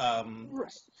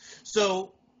 Right.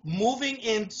 So moving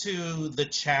into the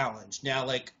challenge now,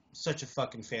 like, such a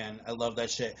fucking fan. I love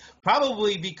that shit.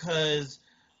 Probably because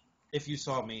if you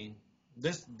saw me,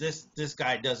 this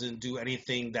guy doesn't do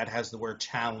anything that has the word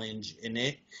challenge in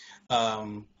it.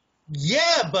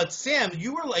 Yeah, but Sam,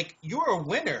 you were a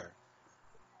winner.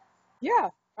 Yeah,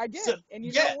 I did. So, and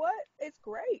you know what? It's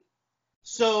great.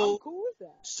 So I'm cool with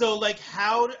that. So, like,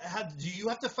 how do you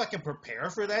have to fucking prepare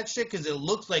for that shit? Because it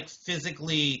looks like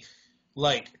physically,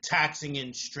 like, taxing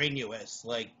and strenuous,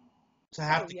 like, to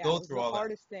have to go through all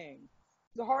that.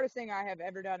 The hardest thing I have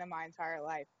ever done in my entire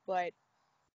life. But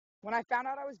when I found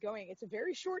out I was going, it's a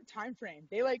very short time frame.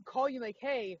 They, like, call you, like,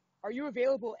 hey, are you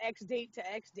available X date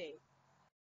to X date?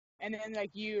 And then,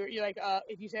 like, you're like,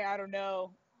 if you say I don't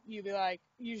know, you be like,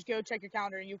 you just go check your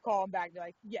calendar and you call them back. They're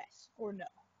like, yes or no,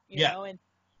 you know.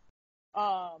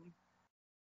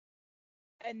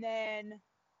 And then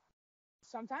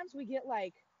sometimes we get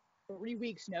like 3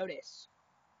 weeks notice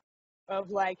of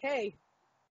like, hey,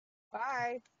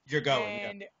 bye. You're going.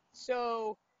 And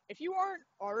so if you aren't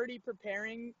already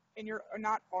preparing and you're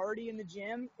not already in the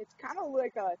gym, it's kind of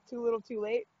like a too little too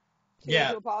late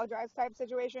to apologize type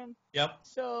situation. Yep.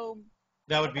 So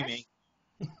that would be me.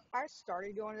 I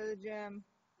started going to the gym.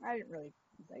 I didn't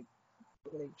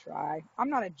really try. I'm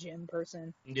not a gym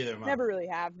person. Neither am I. Never really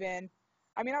have been.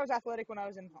 I mean, I was athletic when I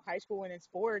was in high school and in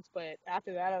sports, but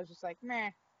after that I was just like,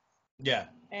 meh. Yeah.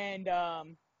 And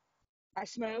I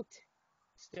smoked,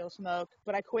 still smoke,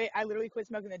 but I quit. I literally quit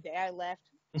smoking the day I left.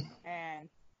 And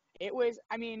it was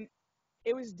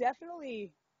definitely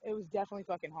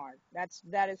fucking hard.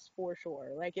 That is for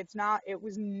sure. Like, it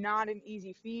was not an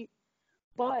easy feat,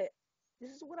 but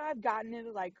this is what I've gotten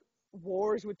into, like,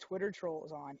 wars with Twitter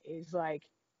trolls on, is like,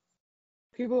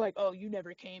 people are like, oh, you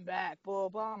never came back, blah,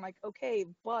 blah. I'm like, okay,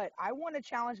 but I won a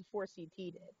challenge before CT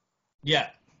did. Yeah.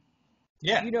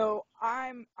 Yeah. You know,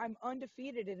 I'm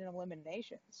undefeated in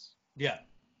eliminations. Yeah.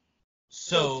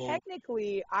 So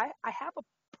technically, I have a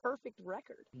perfect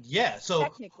record. Yeah, so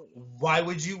technically, why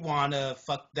would you want to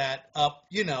fuck that up?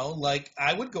 You know, like,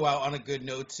 I would go out on a good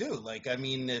note too. Like, I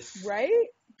mean, if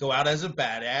go out as a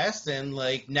badass, and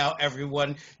like, now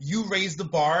you raise the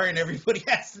bar and everybody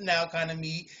has to now kind of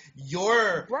meet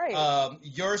your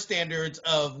standards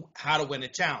of how to win a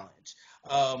challenge.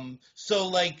 So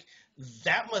like,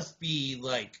 that must be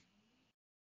like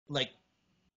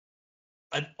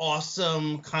an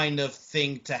awesome kind of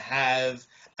thing to have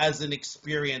as an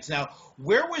experience. Now,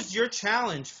 where was your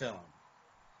challenge film?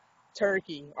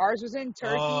 Turkey. Ours was in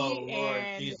Turkey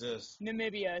and Jesus.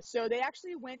 Namibia. So they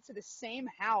actually went to the same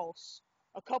house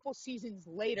a couple seasons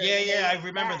later. Yeah, I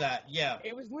remember that. Yeah.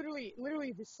 It was literally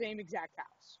the same exact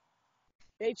house.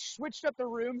 They switched up the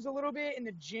rooms a little bit in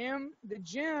the gym. The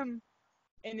gym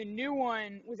in the new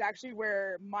one was actually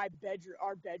where our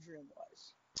bedroom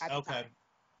was at the time.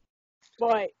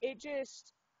 But it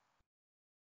just,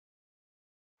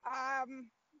 I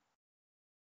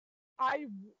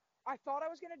thought I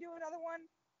was going to do another one.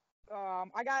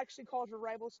 I got actually called for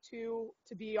Rivals 2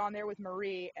 to be on there with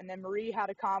Marie, and then Marie had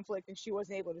a conflict and she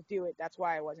wasn't able to do it. That's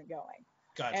why I wasn't going.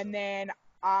 Gotcha. And then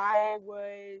I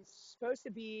was supposed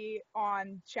to be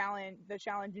on the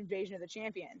challenge Invasion of the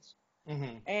Champions.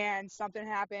 Mm-hmm. And something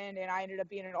happened, and I ended up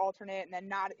being an alternate, and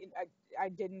then I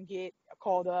didn't get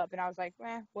called up, and I was like,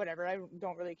 whatever, I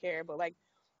don't really care. But like,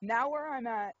 now where I'm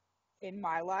at in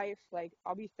my life, like,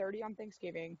 I'll be 30 on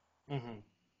Thanksgiving. Mm-hmm.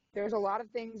 There's a lot of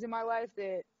things in my life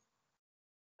that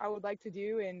I would like to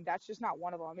do, and that's just not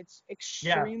one of them. It's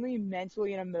extremely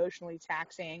mentally and emotionally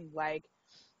taxing. Like,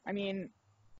 I mean,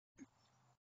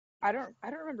 I don't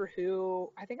remember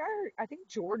who. I think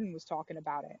Jordan was talking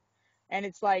about it. And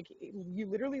it's like, you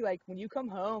literally, like, when you come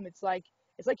home, it's like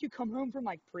you come home from,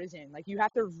 like, prison. Like, you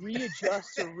have to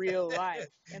readjust to real life.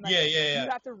 And, like, you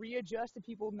have to readjust to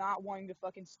people not wanting to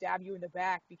fucking stab you in the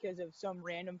back because of some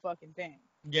random fucking thing.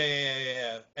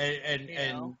 Yeah.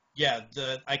 And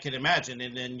I can imagine.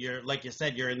 And then you're, like you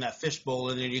said, you're in that fishbowl,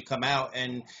 and then you come out,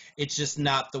 and it's just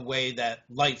not the way that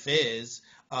life is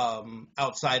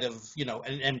outside of,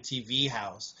 an MTV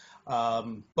house.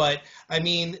 But, I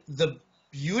mean, the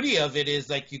beauty of it is,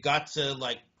 like, you got to,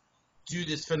 like, do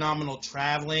this phenomenal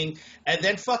traveling and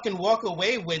then fucking walk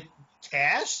away with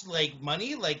cash, like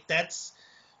money, like that's.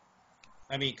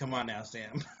 I mean, come on now,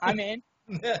 Sam. I'm in.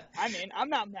 I'm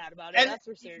not mad about it. That's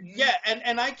for certain. Yeah,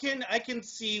 and I can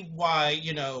see why,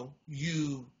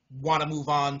 you want to move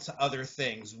on to other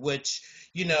things, which,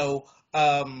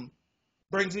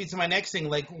 brings me to my next thing.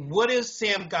 Like, what has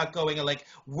Sam got going? Like,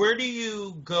 where do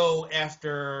you go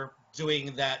after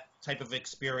doing that type of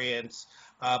experience?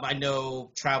 I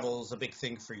know travel is a big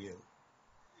thing for you.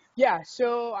 Yeah,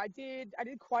 so I did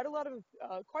quite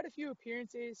a few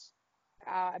appearances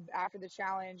after the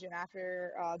challenge and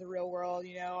after the real world.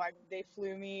 They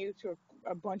flew me to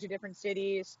a bunch of different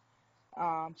cities.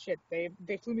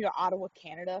 They flew me to Ottawa,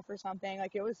 Canada for something.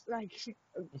 Like, it was like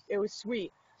it was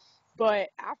sweet. But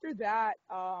after that,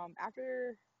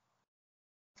 after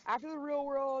the real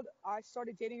world, I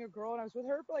started dating a girl, and I was with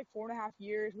her for like 4.5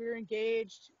 years. We were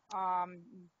engaged.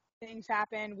 Things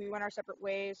happened. We went our separate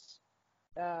ways.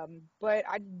 But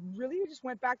I really just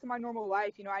went back to my normal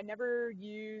life. I never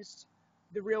used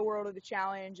the real world of the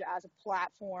challenge as a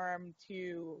platform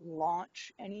to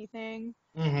launch anything,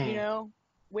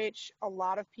 which a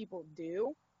lot of people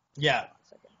do. Yeah. Hold on a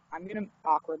second. I'm going to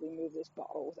awkwardly move this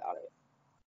bottle without it.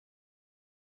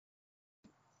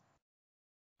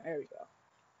 There we go.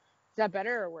 Is that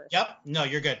better or worse? Yep. No,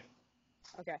 you're good.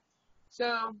 Okay.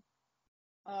 So,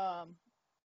 but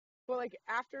like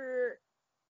after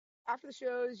the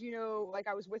shows, like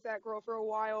I was with that girl for a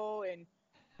while, and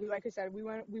like I said, we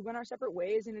went our separate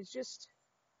ways, and it's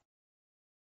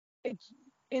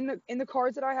in the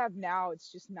cards that I have now,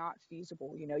 it's just not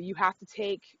feasible. You have to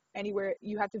take anywhere.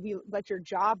 You have to let your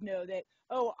job know that,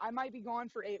 oh, I might be gone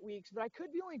for 8 weeks, but I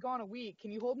could be only gone a week.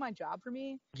 Can you hold my job for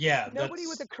me? Yeah. Nobody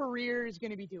with a career is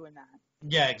going to be doing that.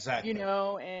 Yeah, exactly.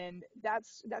 And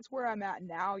that's where I'm at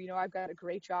now. I've got a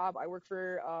great job. I work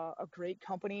for a great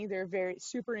company. They're very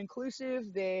super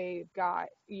inclusive. They've got,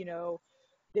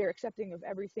 they're accepting of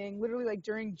everything. Literally, like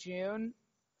during June,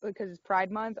 because it's Pride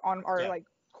Month, on our like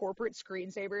corporate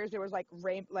screensavers, there was like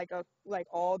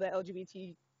all the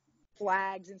LGBT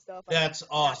flags and stuff. Like, that's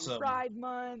awesome. Pride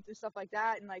Month and stuff like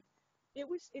that, and like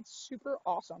it's super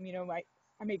awesome.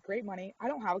 I make great money. I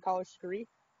don't have a college degree,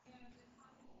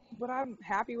 but I'm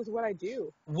happy with what I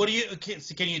do. What do you?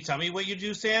 Can you tell me what you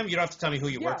do, Sam? You don't have to tell me who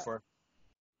you work for.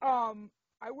 I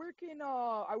work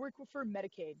for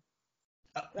Medicaid.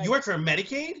 You work for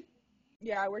Medicaid?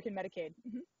 Yeah, I work in Medicaid.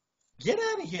 Mm-hmm. Get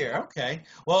out of here. Okay.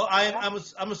 Well,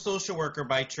 I'm a social worker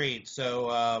by trade, so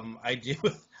I deal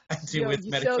with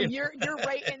Medicaid. So you're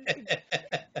right in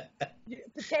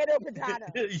potato.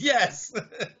 Yes.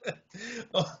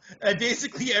 And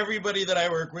basically everybody that I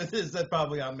work with is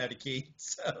probably on Medicaid.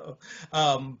 So,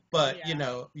 but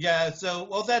yeah. So,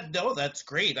 well, that's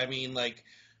great. I mean, like,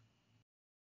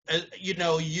 you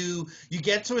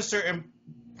get to a certain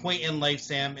point in life,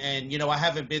 Sam, and I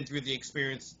haven't been through the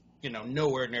experience,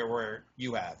 nowhere near where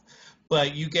you have,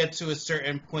 but you get to a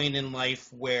certain point in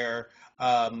life where,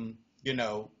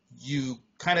 you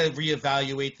kind of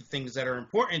reevaluate the things that are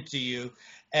important to you,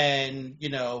 and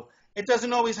it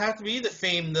doesn't always have to be the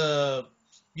fame,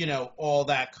 all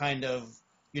that kind of,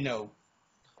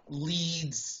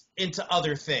 leads into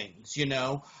other things.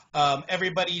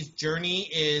 Everybody's journey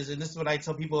is, and this is what I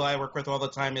tell people I work with all the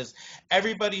time, is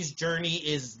everybody's journey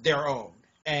is their own,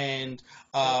 and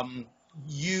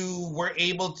you were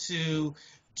able to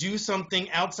do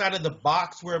something outside of the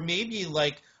box where maybe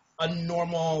like a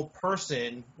normal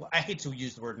person, well, I hate to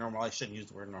use the word normal, I shouldn't use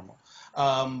the word normal,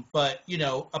 but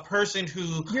a person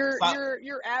who your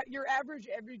average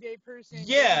everyday person doesn't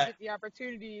get the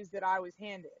opportunities that I was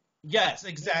handed. Yes,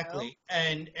 exactly.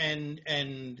 And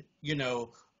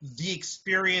the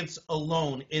experience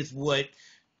alone is what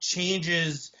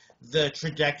changes the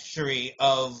trajectory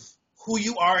of who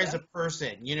you are as a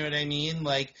person. You know what I mean?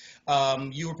 Like,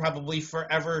 you were probably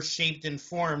forever shaped and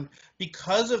formed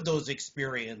because of those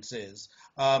experiences,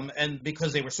 and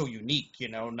because they were so unique.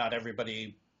 Not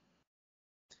everybody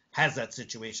has that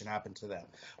situation happen to them.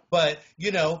 But,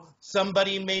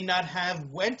 somebody may not have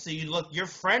went to you. Look, your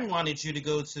friend wanted you to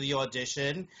go to the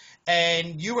audition,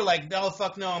 and you were like, no,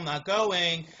 fuck no, I'm not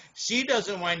going. She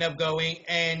doesn't wind up going,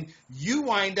 and you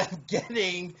wind up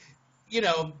getting,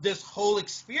 this whole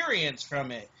experience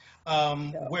from it.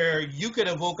 Where you could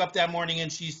have woke up that morning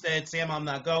and she said, Sam, I'm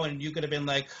not going. And you could have been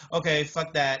like, okay,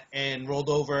 fuck that, and rolled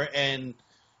over and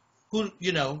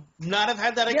not have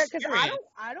had that experience. Yeah, because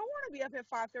I don't want to be up at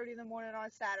 5:30 in the morning on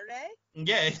a Saturday.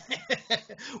 Yeah,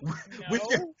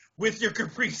 with your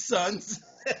Capri Suns.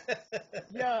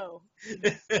 Yo,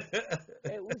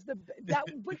 it was but you got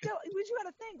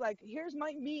to think, like, here's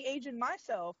me aging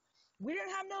myself. We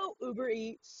didn't have no Uber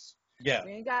Eats. Yeah.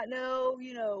 We ain't got no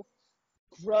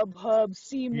Grubhub,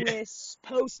 Seamless,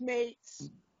 Postmates.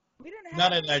 We didn't have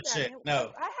none of any of that that. shit. And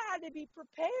No. I had to be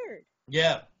prepared.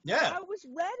 Yeah. I was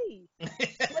ready.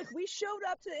 Like, we showed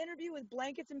up to the interview with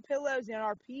blankets and pillows and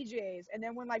our PJs. And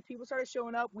then when, like, people started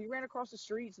showing up, we ran across the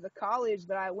street to the college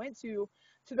that I went to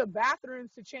the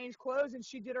bathrooms to change clothes, and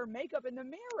she did her makeup in the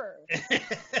mirror.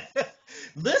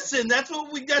 Listen, that's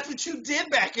what you did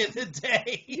back in the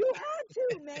day. You had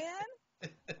to, man.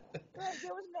 Like,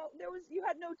 you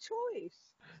had no choice.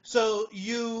 So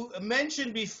you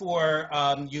mentioned before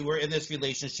you were in this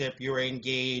relationship, you were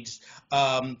engaged,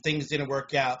 things didn't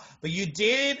work out, but you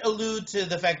did allude to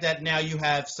the fact that now you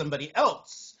have somebody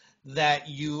else that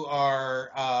you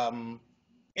are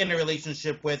in a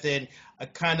relationship with, and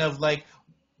kind of like,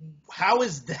 how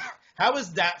is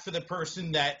that for the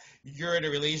person that you're in a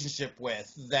relationship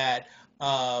with, that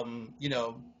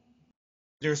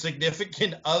their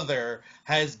significant other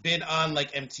has been on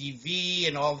like MTV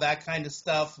and all that kind of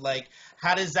stuff? Like,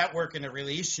 how does that work in a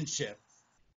relationship?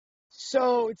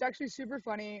 So it's actually super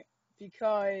funny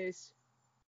because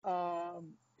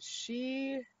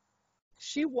she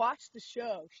watched the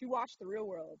show. She watched The Real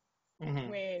World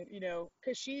when,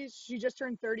 because she just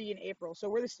turned 30 in April. So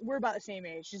we're about the same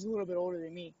age. She's a little bit older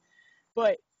than me.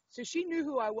 But so she knew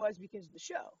who I was because of the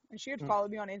show. And she had followed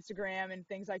me on Instagram and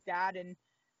things like that. And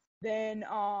then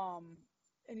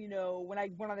when I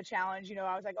went on the challenge,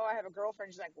 I was like, oh, I have a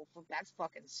girlfriend. She's like, well, that's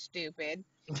fucking stupid.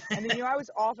 And then, I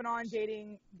was off and on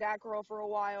dating that girl for a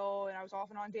while, and I was off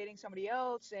and on dating somebody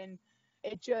else, and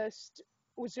it just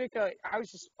was like I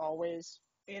was just always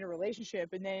in a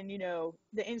relationship. And then,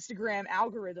 the Instagram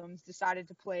algorithms decided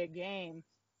to play a game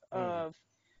of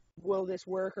will this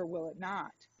work or will it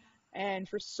not? And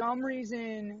for some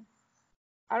reason,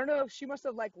 I don't know if she must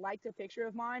have liked a picture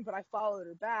of mine, but I followed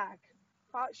her back.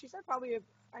 She said probably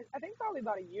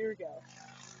about a year ago.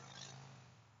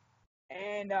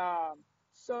 And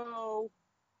so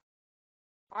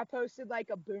I posted like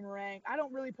a boomerang. I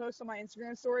don't really post on my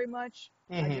Instagram story much.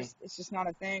 It's just not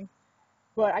a thing.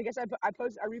 But I guess I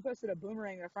reposted a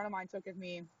boomerang that a friend of mine took of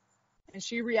me, and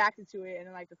she reacted to it. And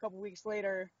then like a couple weeks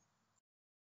later,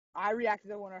 I reacted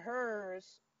to one of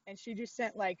hers, and she just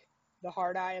sent like the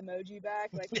heart eye emoji back,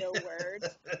 like no words.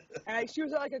 And she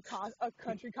was at like a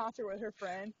country concert with her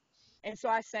friend, and so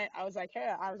I was like,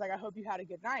 hey, I hope you had a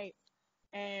good night.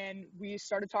 And we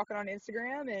started talking on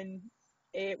Instagram, and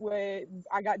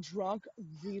I got drunk,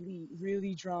 really,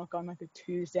 really drunk on like a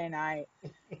Tuesday night.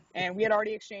 And we had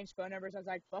already exchanged phone numbers. I was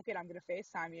like, fuck it, I'm going to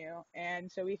FaceTime you.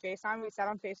 And so we sat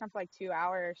on FaceTime for like 2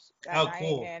 hours that night.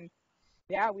 Cool. And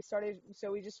yeah, we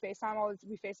just FaceTime all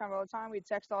the time. We'd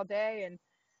text all day. And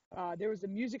there was a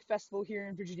music festival here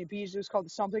in Virginia Beach. It was called the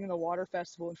Something in the Water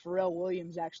Festival, and Pharrell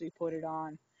Williams actually put it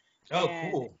on. Oh,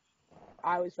 and cool.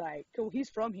 I was like, cool. He's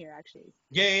from here, actually.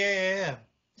 Yeah.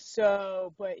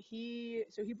 So he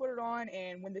put it on,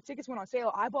 and when the tickets went on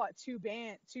sale, I bought two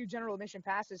general admission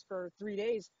passes for 3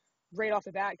 days right off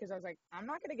the bat, because I was like, I'm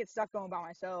not going to get stuck going by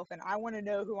myself, and I want to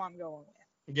know who I'm going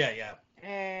with. Yeah.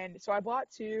 And so I bought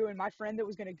two, and my friend that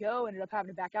was going to go ended up having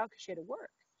to back out because she had to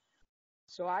work.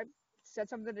 So I said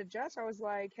something to Jess. I was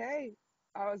like, hey,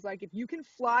 if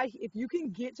you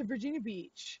can get to Virginia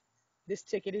Beach, this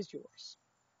ticket is yours.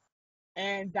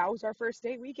 And that was our first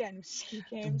date weekend. She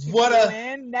came to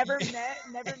Berlin, never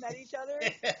met each other.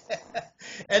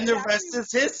 And the rest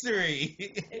is history.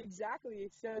 Exactly.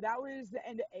 So that was the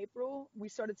end of April. We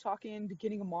started talking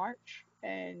beginning of March.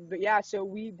 But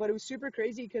it was super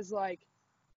crazy because like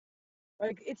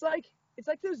it's like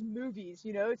those movies,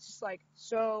 it's just like,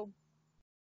 so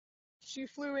she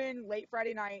flew in late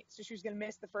Friday night, so she was going to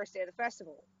miss the first day of the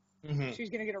festival. She was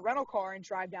going to get a rental car and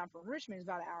drive down from Richmond. It's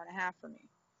about an hour and a half for me.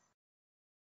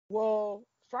 Well,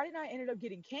 Friday night ended up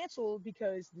getting canceled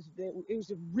because it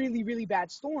was a really, really bad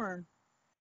storm.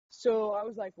 So I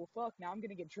was like, well, fuck, now I'm going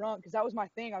to get drunk, because that was my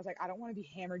thing. I was like, I don't want to be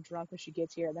hammered drunk when she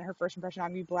gets here. And then her first impression, I'm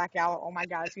going to be black out. Oh, my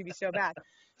God, it's going to be so bad.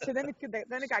 So then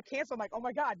it got canceled. I'm like, oh,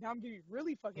 my God, now I'm going to be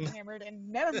really fucking hammered,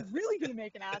 and then I'm really going to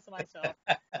make an ass of myself.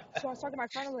 So I was talking to my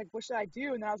friend. I was like, what should I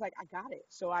do? And then I was like, I got it.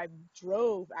 So I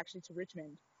drove, actually, to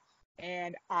Richmond.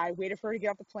 And I waited for her to get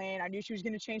off the plane. I knew she was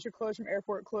going to change her clothes from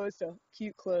airport clothes to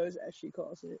cute clothes, as she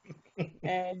calls it.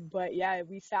 But yeah,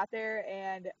 we sat there,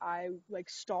 and I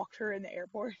stalked her in the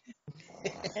airport.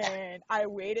 And I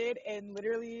waited, and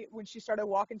literally when she started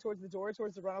walking towards the door,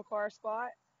 towards the rental car spot,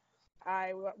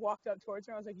 I walked up towards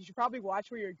her. I was like, you should probably watch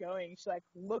where you're going. She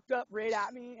looked up right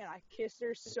at me, and I kissed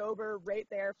her sober right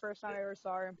there. First time I ever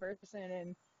saw her in person.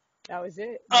 And That was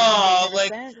it. Oh,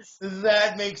 like,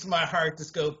 that makes my heart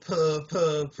just go puh,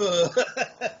 puh, puh.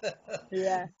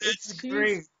 Yeah. That's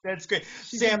great. That's great.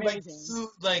 Sam, amazing.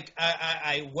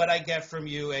 What I get from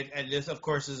you, and this, of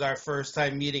course, is our first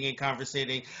time meeting and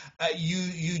conversating,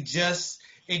 you just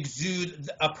exude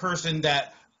a person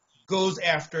that goes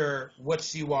after what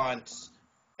she wants,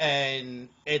 and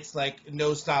it's like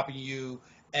no stopping you.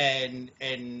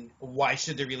 And why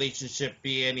should the relationship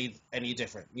be any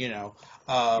different? Yeah.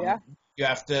 You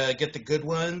have to get the good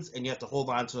ones, and you have to hold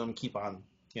on to them. Keep on,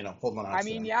 holding on. I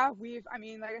mean, yeah,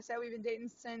 like I said, we've been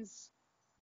dating since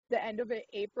the end of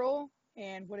April,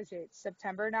 and what is it,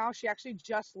 September now? She actually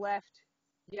just left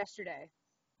yesterday.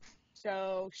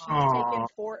 So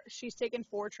she's taken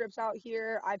 4 trips out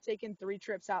here. I've taken 3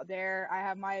 trips out there. I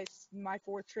have my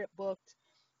 4th trip booked.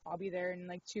 I'll be there in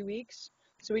like 2 weeks.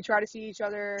 So we try to see each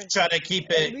other. Try to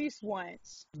keep it at least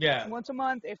once. Yeah. Once a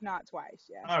month, if not twice.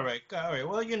 Yeah. All right.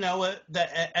 Well, you know what?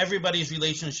 That everybody's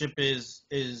relationship is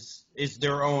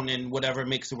their own, and whatever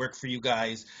makes it work for you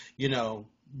guys.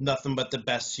 Nothing but the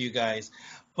best to you guys.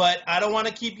 But I don't want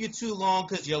to keep you too long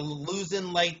because you're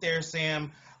losing light there,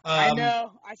 Sam. I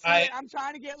know. I'm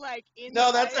trying to get like in.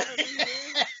 No, that's.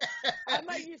 I'm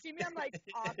like, you see me? I'm like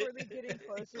awkwardly getting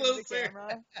closer to the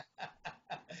camera.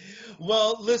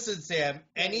 Well, listen, Sam.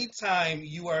 Anytime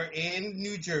you are in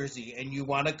New Jersey and you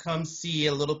want to come see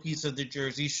a little piece of the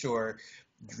Jersey Shore,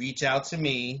 reach out to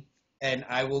me, and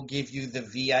I will give you the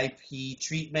VIP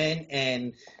treatment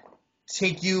and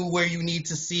take you where you need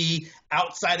to see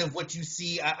outside of what you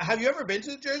see. Have you ever been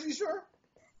to the Jersey Shore?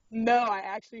 No, I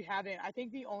actually haven't. I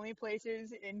think the only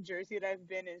places in Jersey that I've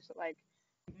been is like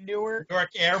Newark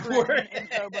Airport, and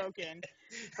Hoboken.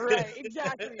 Right,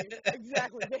 exactly.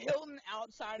 The Hilton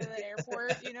outside of the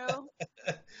airport,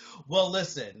 Well,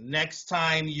 listen, next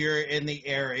time you're in the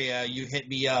area, you hit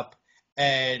me up,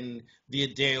 and the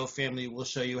Adeo family will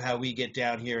show you how we get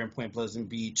down here in Point Pleasant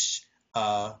Beach.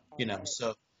 So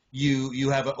you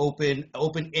have an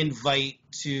open invite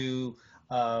to.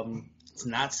 It's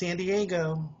not San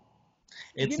Diego.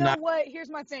 It's what? Here's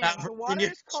my thing. The water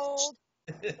is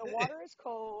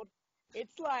cold.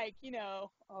 It's like,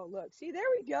 oh, look. See, there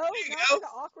we go. Now the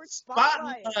awkward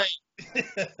spotlight.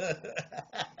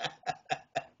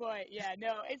 But, yeah,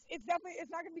 no, it's definitely, it's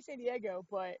not going to be San Diego,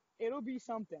 but it'll be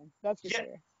something. That's for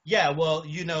sure. Yeah, well,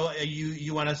 you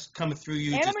want to come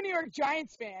through. And I'm a New York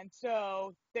Giants fan,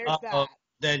 so there's that.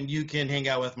 Then you can hang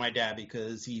out with my dad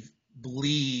because he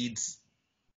bleeds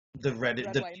the red,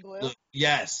 white, and blue.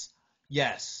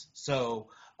 Yes. So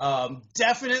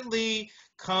definitely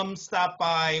come stop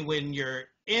by when you're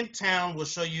in town. We'll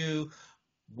show you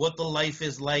what the life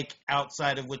is like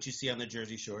outside of what you see on the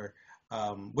Jersey Shore.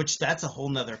 Which that's a whole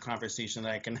nother conversation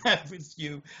that I can have with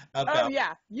you about. Oh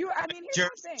yeah, here's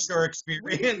Jersey Shore experience.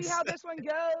 We can see how this one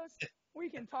goes. We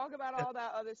can talk about all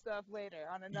that other stuff later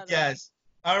on another. Yes.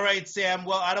 All right, Sam.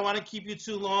 Well, I don't want to keep you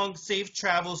too long. Safe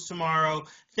travels tomorrow.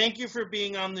 Thank you for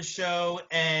being on the show.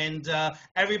 And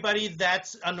everybody,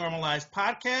 that's UNnormalized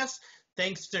Podcast.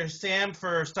 Thanks to Sam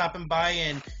for stopping by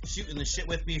and shooting the shit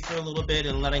with me for a little bit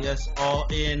and letting us all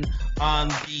in on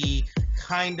the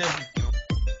kind of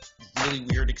really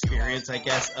weird experience, I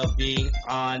guess, of being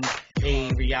on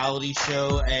a reality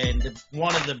show and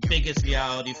one of the biggest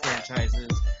reality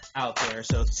franchises out there.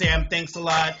 So, Sam, thanks a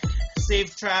lot.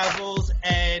 Safe travels,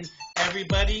 and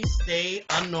everybody stay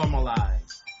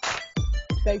unnormalized.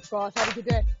 Thanks, boss. Have a good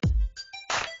day.